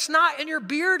kind of snot in your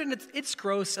beard, and it's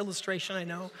gross illustration, I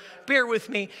know. Bear with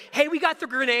me. Hey, we got the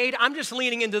grenade. I'm just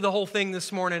leaning into the whole thing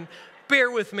this morning. Bear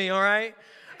with me, all right?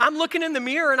 I'm looking in the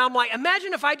mirror and I'm like,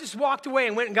 imagine if I just walked away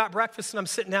and went and got breakfast and I'm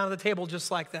sitting down at the table just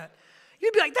like that.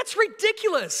 You'd be like, that's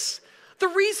ridiculous. The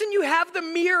reason you have the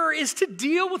mirror is to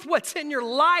deal with what's in your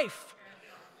life.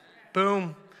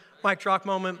 Boom, mic drop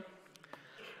moment.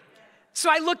 So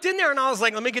I looked in there and I was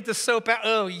like, let me get the soap out.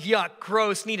 Oh, yuck,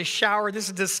 gross, need a shower. This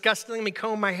is disgusting. Let me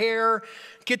comb my hair,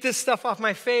 get this stuff off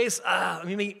my face. Let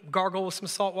me gargle with some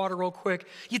salt water real quick.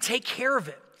 You take care of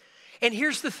it. And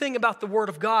here's the thing about the Word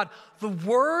of God. The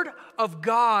Word of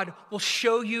God will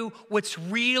show you what's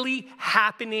really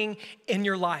happening in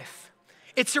your life.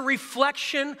 It's a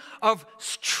reflection of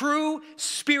true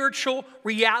spiritual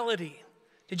reality.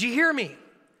 Did you hear me?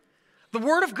 The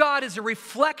Word of God is a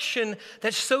reflection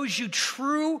that shows you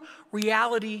true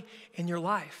reality in your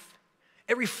life.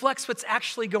 It reflects what's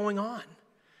actually going on.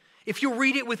 If you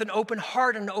read it with an open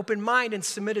heart and an open mind and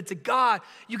submit it to God,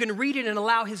 you can read it and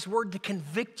allow His Word to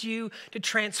convict you, to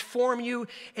transform you,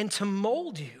 and to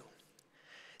mold you.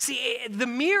 See, the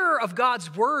mirror of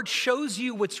God's Word shows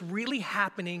you what's really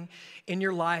happening in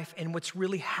your life and what's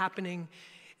really happening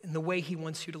in the way He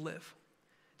wants you to live.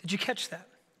 Did you catch that?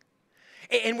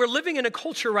 And we're living in a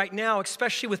culture right now,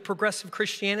 especially with progressive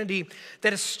Christianity,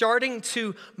 that is starting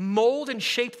to mold and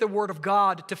shape the Word of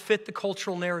God to fit the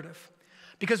cultural narrative.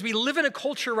 Because we live in a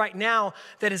culture right now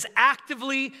that is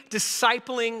actively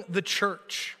discipling the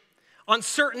church on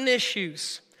certain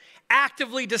issues,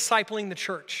 actively discipling the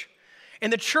church.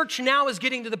 And the church now is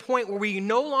getting to the point where we can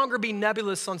no longer be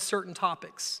nebulous on certain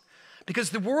topics. Because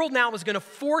the world now is going to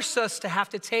force us to have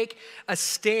to take a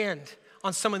stand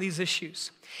on some of these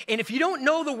issues. And if you don't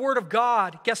know the Word of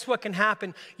God, guess what can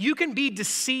happen? You can be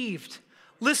deceived.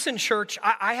 Listen, church,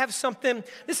 I have something.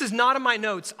 This is not in my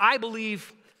notes. I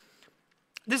believe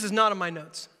this is not in my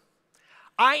notes.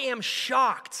 I am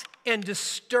shocked and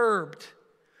disturbed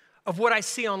of what I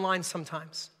see online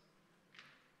sometimes.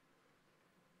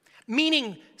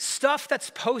 Meaning stuff that's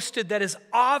posted that is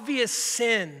obvious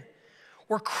sin,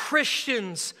 where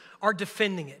Christians are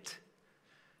defending it.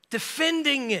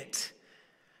 Defending it.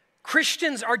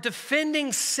 Christians are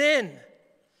defending sin.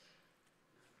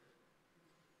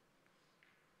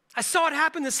 I saw it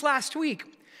happen this last week.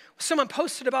 Someone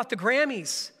posted about the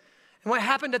Grammys and what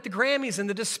happened at the Grammys and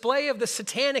the display of the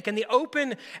satanic and the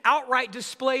open, outright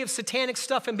display of satanic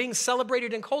stuff and being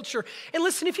celebrated in culture. And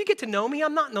listen, if you get to know me,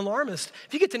 I'm not an alarmist.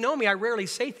 If you get to know me, I rarely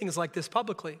say things like this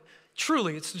publicly.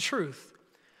 Truly, it's the truth.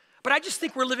 But I just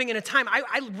think we're living in a time.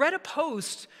 I read a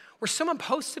post where someone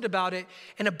posted about it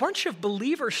and a bunch of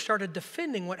believers started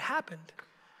defending what happened.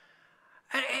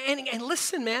 And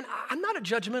listen, man, I'm not a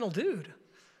judgmental dude.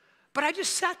 But I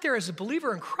just sat there as a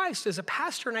believer in Christ, as a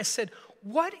pastor, and I said,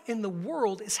 what in the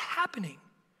world is happening?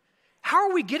 How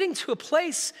are we getting to a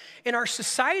place in our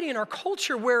society and our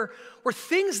culture where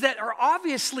things that are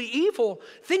obviously evil,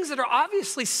 things that are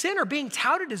obviously sin are being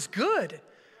touted as good?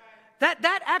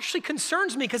 That actually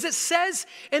concerns me because it says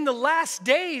in the last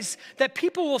days that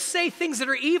people will say things that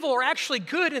are evil are actually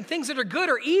good and things that are good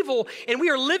are evil, and we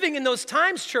are living in those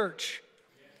times, church.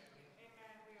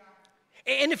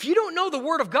 And if you don't know the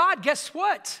Word of God, guess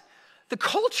what? The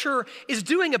culture is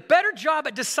doing a better job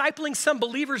at discipling some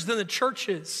believers than the church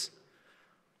is.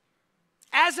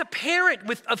 As a parent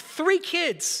of 3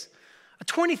 kids, a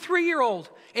 23-year-old,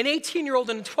 an 18-year-old,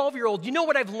 and a 12-year-old, you know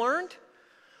what I've learned?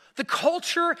 The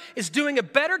culture is doing a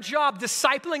better job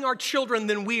discipling our children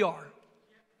than we are.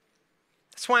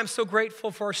 That's why I'm so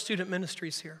grateful for our student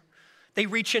ministries here. They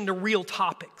reach into real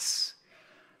topics.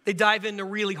 They dive into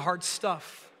really hard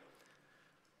stuff.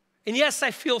 And yes, I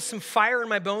feel some fire in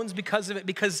my bones because of it,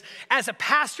 because as a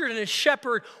pastor and a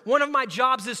shepherd, one of my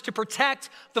jobs is to protect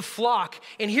the flock.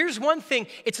 And here's one thing,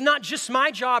 it's not just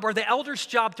my job or the elder's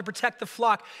job to protect the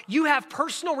flock. You have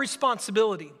personal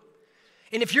responsibility.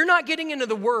 And if you're not getting into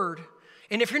the Word,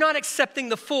 and if you're not accepting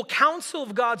the full counsel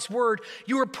of God's Word,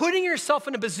 you are putting yourself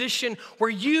in a position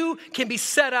where you can be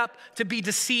set up to be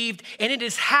deceived, and it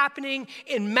is happening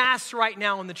in mass right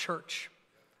now in the church.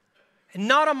 And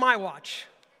not on my watch.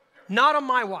 Not on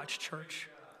my watch, church.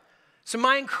 So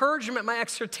my encouragement, my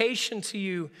exhortation to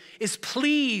you is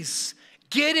please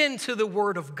get into the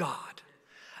Word of God.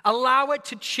 Allow it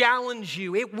to challenge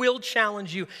you. It will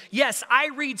challenge you. Yes, I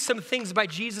read some things by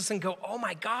Jesus and go, oh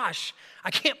my gosh,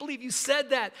 I can't believe you said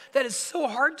that. That is so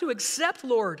hard to accept,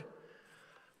 Lord.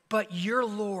 But you're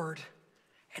Lord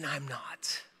and I'm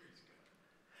not.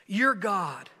 You're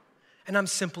God and I'm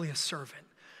simply a servant.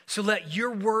 So let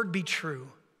your word be true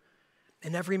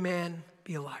and every man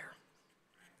be a liar.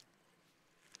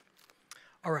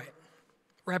 All right,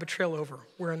 rabbit trail over.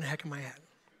 Where in the heck am I at?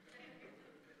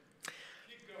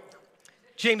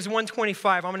 James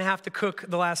 1:25, I'm going to have to cook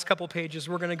the last couple pages.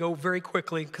 We're going to go very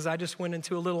quickly because I just went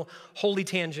into a little holy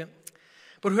tangent.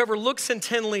 But whoever looks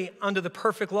intently unto the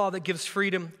perfect law that gives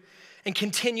freedom and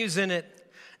continues in it,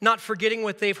 not forgetting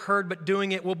what they've heard but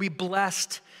doing it, will be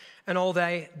blessed in all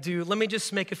they do. Let me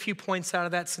just make a few points out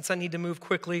of that since I need to move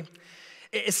quickly.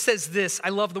 It says this, I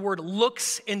love the word,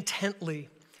 looks intently.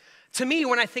 To me,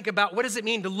 when I think about what does it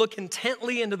mean to look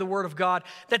intently into the Word of God,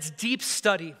 that's deep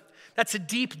study. That's a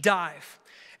deep dive.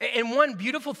 And one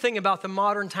beautiful thing about the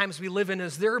modern times we live in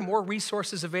is there are more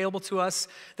resources available to us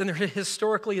than there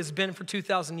historically has been for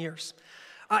 2,000 years.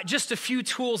 Just a few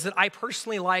tools that I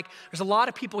personally like. There's a lot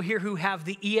of people here who have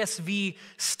the ESV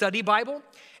Study Bible,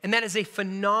 and that is a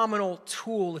phenomenal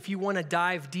tool if you want to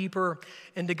dive deeper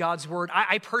into God's Word.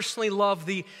 I personally love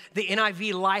the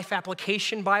NIV Life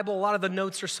Application Bible. A lot of the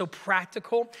notes are so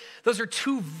practical. Those are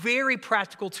two very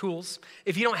practical tools.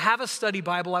 If you don't have a study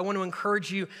Bible, I want to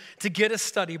encourage you to get a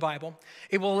study Bible.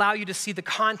 It will allow you to see the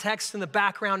context and the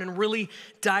background and really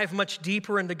dive much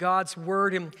deeper into God's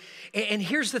Word. And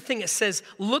here's the thing, it says,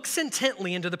 looks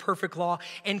intently into the perfect law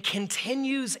and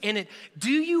continues in it.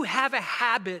 Do you have a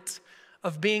habit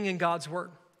of being in God's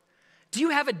Word? Do you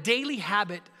have a daily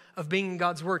habit of being in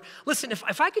God's Word? Listen,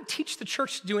 if I could teach the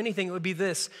church to do anything, it would be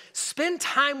this. Spend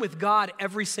time with God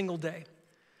every single day.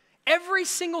 Every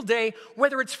single day,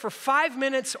 whether it's for 5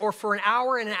 minutes or for an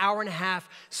hour and a half,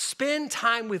 spend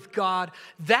time with God.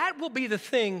 That will be the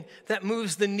thing that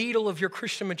moves the needle of your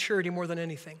Christian maturity more than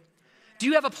anything. Do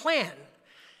you have a plan?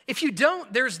 If you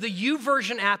don't, there's the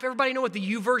YouVersion app. Everybody know what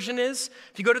the YouVersion is?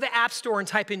 If you go to the App Store and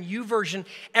type in YouVersion,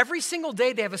 every single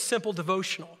day they have a simple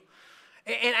devotional.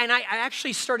 And I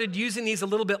actually started using these a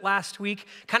little bit last week,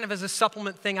 kind of as a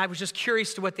supplement thing. I was just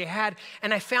curious to what they had,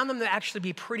 and I found them to actually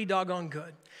be pretty doggone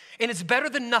good. And it's better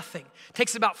than nothing. It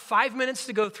takes about 5 minutes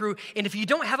to go through, and if you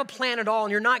don't have a plan at all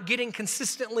and you're not getting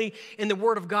consistently in the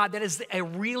Word of God, that is a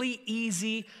really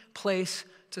easy place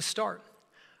to start.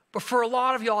 But for a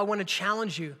lot of y'all, I want to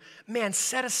challenge you. Man,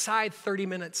 set aside 30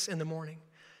 minutes in the morning.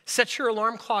 Set your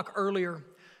alarm clock earlier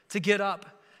to get up,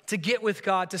 to get with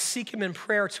God, to seek Him in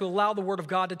prayer, to allow the Word of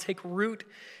God to take root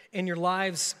in your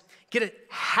lives. Get a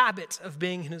habit of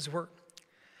being in His Word.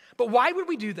 But why would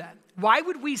we do that? Why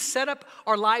would we set up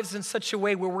our lives in such a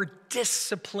way where we're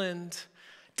disciplined?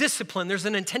 Discipline, there's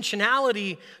an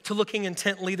intentionality to looking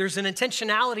intently. There's an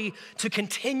intentionality to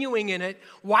continuing in it.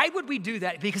 Why would we do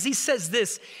that? Because he says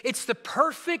this, it's the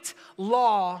perfect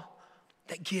law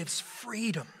that gives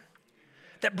freedom,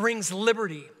 that brings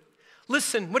liberty.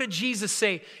 Listen, what did Jesus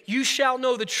say? You shall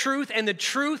know the truth, and the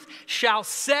truth shall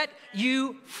set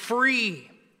you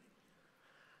free.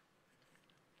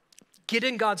 Get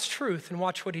in God's truth and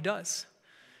watch what he does.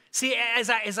 See, as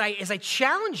I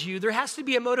challenge you, there has to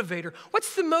be a motivator.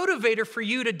 What's the motivator for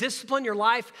you to discipline your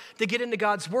life, to get into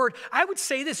God's word? I would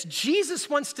say this, Jesus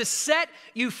wants to set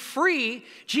you free.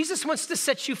 Jesus wants to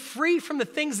set you free from the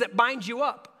things that bind you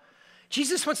up.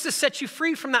 Jesus wants to set you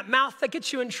free from that mouth that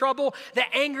gets you in trouble, the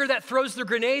anger that throws the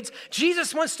grenades.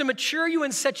 Jesus wants to mature you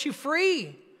and set you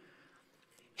free.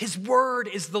 His word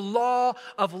is the law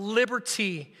of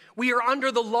liberty. We are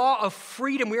under the law of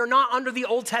freedom. We are not under the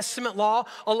Old Testament law,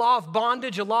 a law of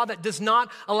bondage, a law that does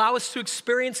not allow us to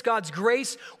experience God's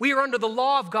grace. We are under the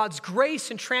law of God's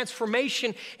grace and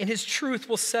transformation, and his truth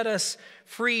will set us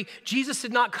free. Jesus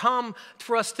did not come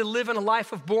for us to live in a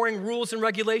life of boring rules and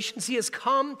regulations. He has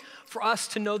come for us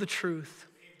to know the truth,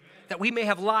 that we may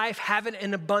have life, have it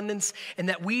in abundance, and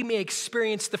that we may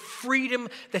experience the freedom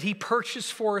that he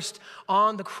purchased for us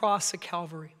on the cross at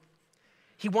Calvary.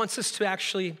 He wants us to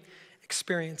actually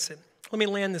experience it. Let me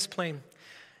land this plane.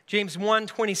 James 1,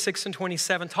 26 and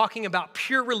 27, talking about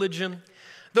pure religion,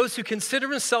 those who consider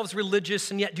themselves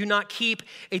religious and yet do not keep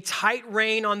a tight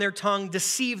rein on their tongue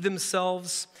deceive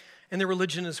themselves, and their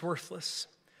religion is worthless.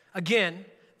 Again,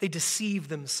 they deceive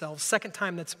themselves. Second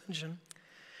time that's mentioned.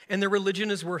 And their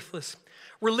religion is worthless.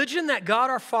 Religion that God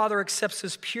our Father accepts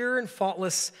as pure and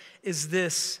faultless is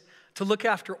this, to look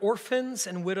after orphans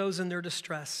and widows in their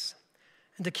distress,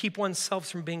 and to keep oneself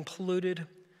from being polluted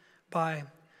by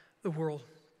the world.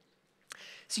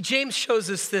 See, James shows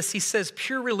us this. He says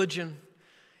pure religion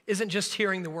isn't just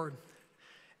hearing the word.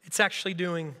 It's actually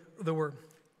doing the word.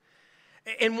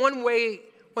 And one way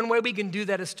we can do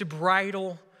that is to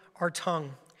bridle our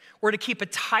tongue. We're to keep a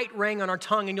tight rein on our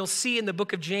tongue. And you'll see in the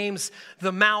book of James,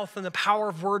 the mouth and the power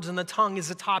of words and the tongue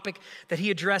is a topic that he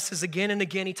addresses again and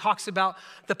again. He talks about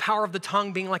the power of the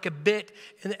tongue being like a bit,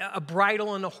 and a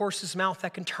bridle in a horse's mouth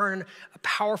that can turn a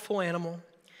powerful animal.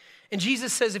 And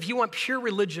Jesus says, if you want pure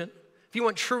religion, if you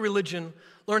want true religion,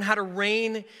 learn how to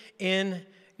rein in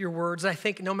your words. I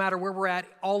think no matter where we're at,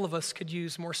 all of us could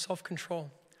use more self-control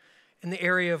in the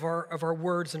area of our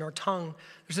words and our tongue.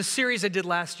 There's a series I did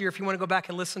last year, if you want to go back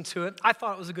and listen to it. I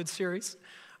thought it was a good series.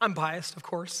 I'm biased, of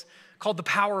course, called The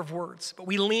Power of Words. But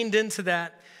we leaned into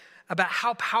that about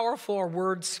how powerful our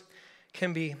words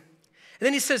can be. And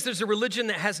then he says there's a religion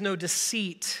that has no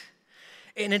deceit.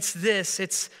 And it's this,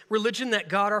 it's religion that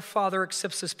God our Father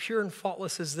accepts as pure and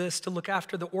faultless as this, to look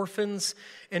after the orphans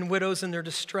and widows in their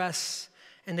distress,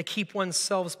 and to keep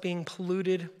oneself being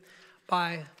polluted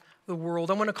by the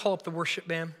world. I want to call up the worship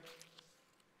band.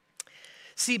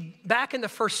 See, back in the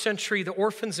first century, the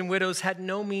orphans and widows had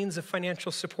no means of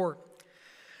financial support.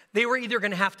 They were either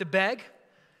going to have to beg,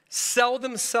 sell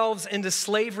themselves into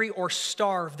slavery, or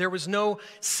starve. There was no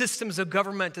systems of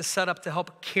government to set up to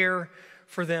help care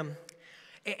for them.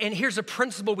 And here's a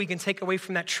principle we can take away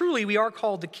from that. Truly, we are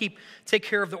called to take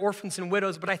care of the orphans and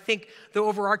widows, but I think the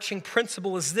overarching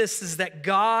principle is this, is that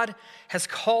God has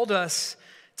called us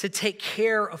to take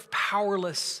care of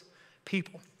powerless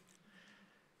people.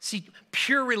 See,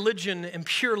 pure religion and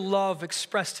pure love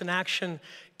expressed in action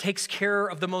takes care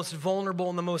of the most vulnerable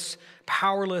and the most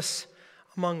powerless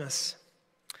among us.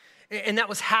 And that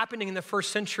was happening in the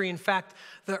first century. In fact,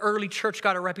 the early church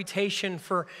got a reputation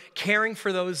for caring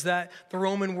for those that the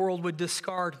Roman world would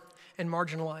discard and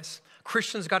marginalize.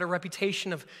 Christians got a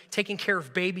reputation of taking care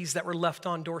of babies that were left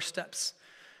on doorsteps.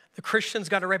 The Christians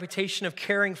got a reputation of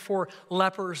caring for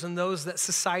lepers and those that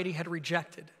society had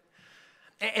rejected.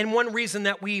 And one reason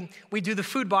that we do the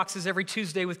food boxes every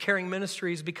Tuesday with Caring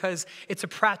Ministries, because it's a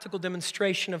practical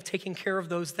demonstration of taking care of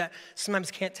those that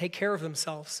sometimes can't take care of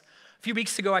themselves. A few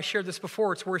weeks ago, I shared this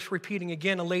before, it's worth repeating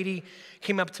again. A lady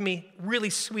came up to me,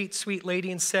 really sweet, sweet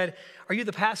lady, and said, "Are you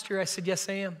the pastor?" I said, "Yes,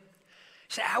 I am."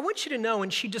 She said, "I want you to know,"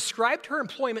 and she described her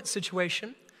employment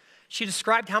situation. She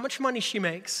described how much money she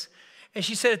makes. And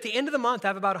she said, "At the end of the month, I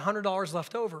have about $100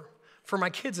 left over for my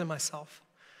kids and myself."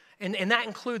 And that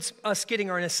includes us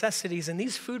getting our necessities. And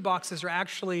these food boxes are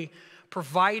actually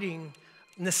providing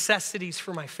necessities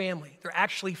for my family. They're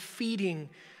actually feeding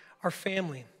our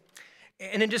family.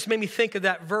 And it just made me think of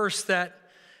that verse, that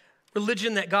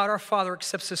religion that God our Father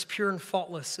accepts as pure and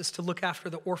faultless is to look after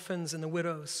the orphans and the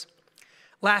widows.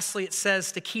 Lastly, it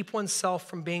says to keep oneself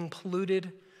from being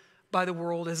polluted by the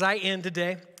world. As I end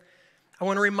today, I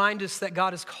want to remind us that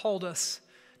God has called us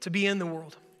to be in the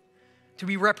world, to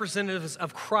be representatives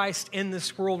of Christ in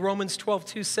this world. Romans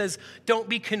 12:2 says, don't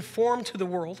be conformed to the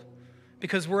world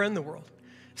because we're in the world.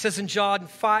 It says in John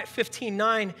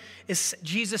 15:9,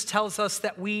 Jesus tells us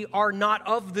that we are not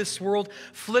of this world.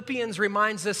 Philippians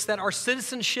reminds us that our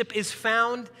citizenship is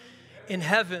found in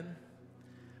heaven,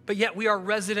 but yet we are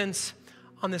residents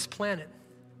on this planet.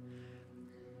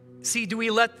 See, do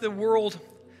we let the world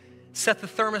set the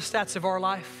thermostats of our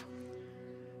life?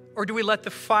 Or do we let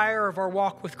the fire of our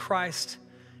walk with Christ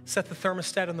set the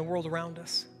thermostat in the world around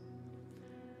us?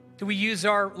 Do we use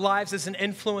our lives as an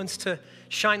influence to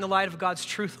shine the light of God's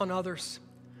truth on others?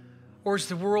 Or is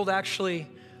the world actually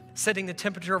setting the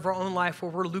temperature of our own life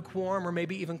where we're lukewarm or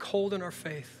maybe even cold in our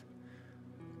faith?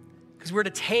 Because we're to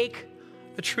take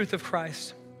the truth of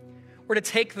Christ. We're to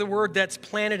take the word that's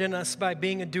planted in us by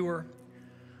being a doer.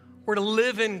 We're to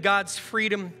live in God's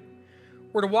freedom.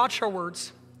 We're to watch our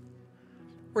words.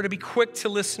 We're to be quick to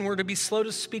listen. We're to be slow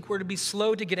to speak. We're to be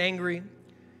slow to get angry.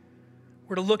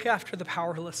 We're to look after the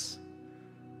powerless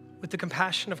with the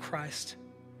compassion of Christ.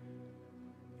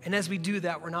 And as we do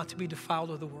that, we're not to be defiled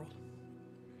with the world.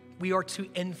 We are to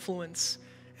influence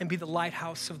and be the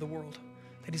lighthouse of the world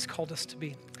that He's called us to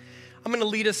be. I'm going to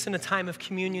lead us in a time of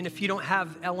communion. If you don't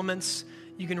have elements,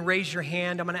 you can raise your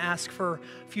hand. I'm going to ask for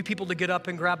a few people to get up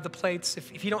and grab the plates.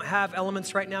 If you don't have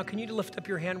elements right now, can you lift up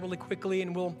your hand really quickly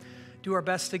and we'll do our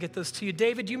best to get those to you.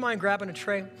 David, do you mind grabbing a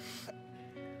tray?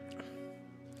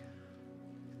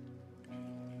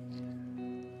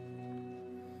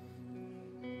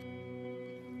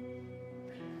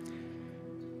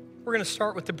 We're going to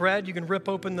start with the bread. You can rip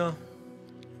open the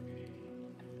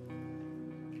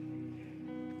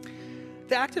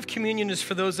act of communion is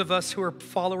for those of us who are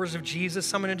followers of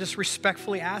Jesus. I'm going to just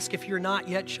respectfully ask, if you're not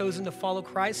yet chosen to follow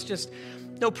Christ, just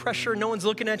no pressure. No one's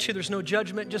looking at you. There's no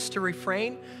judgment, just to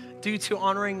refrain due to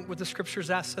honoring what the scriptures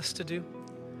ask us to do.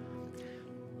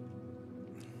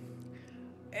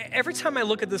 Every time I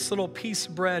look at this little piece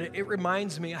of bread, it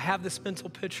reminds me, I have this mental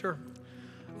picture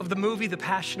of the movie, The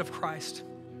Passion of Christ.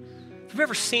 If you've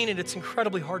ever seen it, it's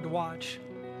incredibly hard to watch.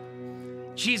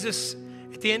 Jesus,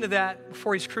 at the end of that,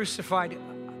 before He's crucified,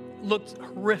 looked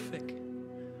horrific.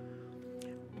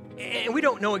 And we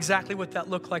don't know exactly what that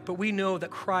looked like, but we know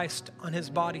that Christ on His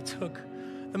body took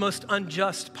the most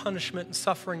unjust punishment and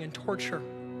suffering and torture.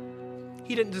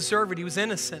 He didn't deserve it. He was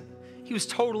innocent. He was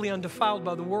totally undefiled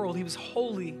by the world. He was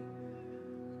holy.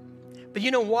 But you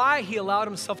know why He allowed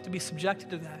Himself to be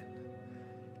subjected to that?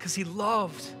 Because He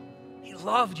loved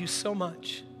you so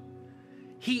much.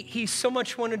 He so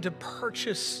much wanted to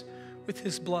purchase with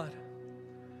His blood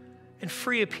and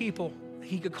free a people that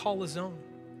He could call His own,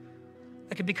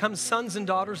 that could become sons and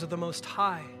daughters of the Most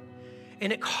High.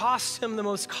 And it cost Him the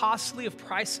most costly of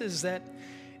prices, that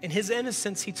in His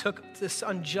innocence, He took this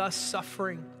unjust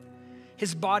suffering.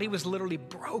 His body was literally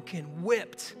broken,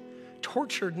 whipped,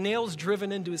 tortured, nails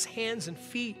driven into His hands and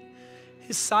feet,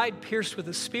 His side pierced with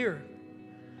a spear.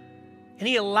 And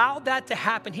He allowed that to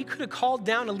happen. He could have called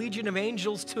down a legion of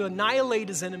angels to annihilate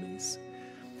His enemies,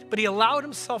 but He allowed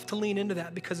Himself to lean into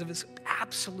that because of His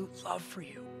absolute love for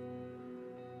you.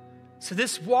 So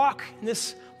this walk and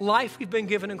this life we've been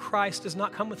given in Christ does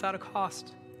not come without a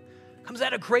cost. It comes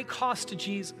at a great cost to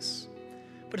Jesus,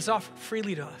 but it's offered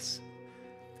freely to us.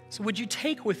 So would you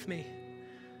take with me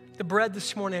the bread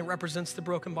this morning that represents the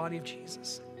broken body of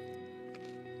Jesus?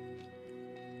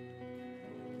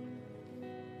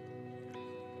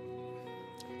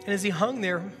 And as He hung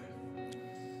there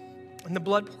and the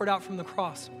blood poured out from the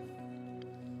cross,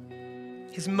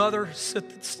 His mother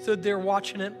stood there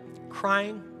watching it,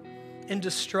 crying in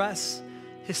distress.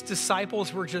 His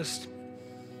disciples were just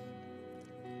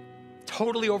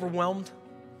totally overwhelmed.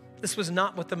 This was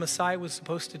not what the Messiah was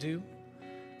supposed to do.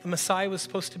 The Messiah was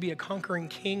supposed to be a conquering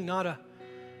king, not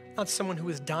someone who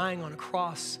was dying on a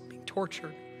cross, being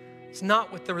tortured. It's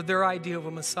not what their idea of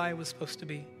a Messiah was supposed to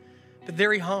be. But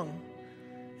there He hung,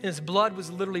 and His blood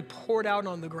was literally poured out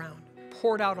on the ground,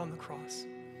 poured out on the cross.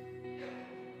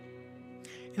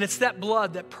 And it's that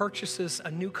blood that purchases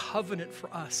a new covenant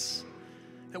for us,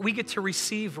 that we get to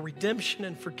receive redemption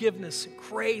and forgiveness and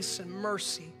grace and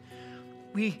mercy.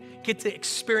 We get to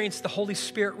experience the Holy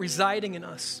Spirit residing in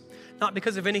us, not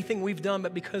because of anything we've done,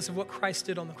 but because of what Christ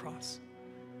did on the cross.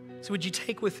 So would you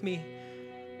take with me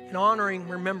in honoring,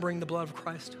 remembering the blood of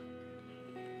Christ?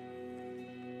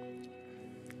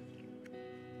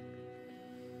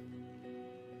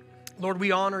 Lord,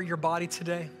 we honor Your body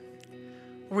today.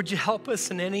 Would You help us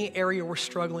in any area we're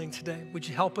struggling today? Would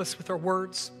You help us with our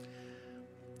words?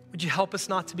 Would You help us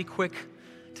not to be quick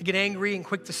to get angry and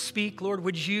quick to speak. Lord,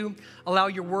 would you allow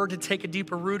your word to take a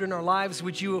deeper root in our lives?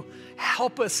 Would you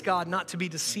help us, God, not to be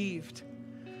deceived,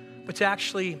 but to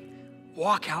actually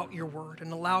walk out your word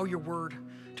and allow your word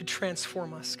to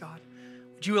transform us, God?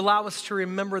 Would you allow us to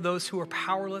remember those who are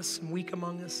powerless and weak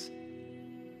among us?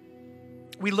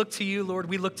 We look to you, Lord.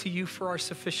 We look to you for our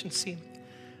sufficiency.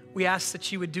 We ask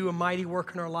that you would do a mighty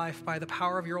work in our life by the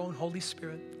power of your own Holy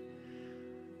Spirit.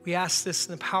 We ask this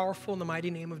in the powerful and the mighty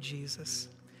name of Jesus.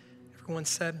 Everyone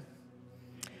said,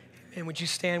 and would you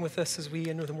stand with us as we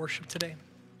end with worship today?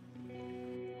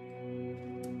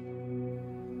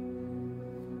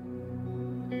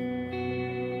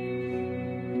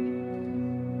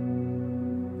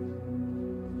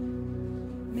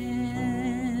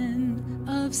 Man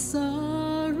of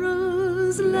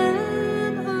sorrows,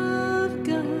 Lamb of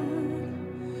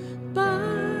God,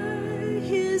 by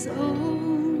his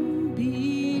own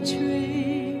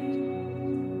betrayed,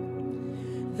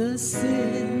 the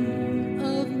sin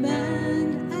of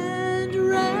man and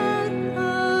wrath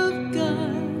of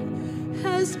God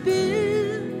has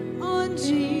been on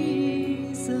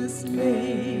Jesus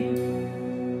laid.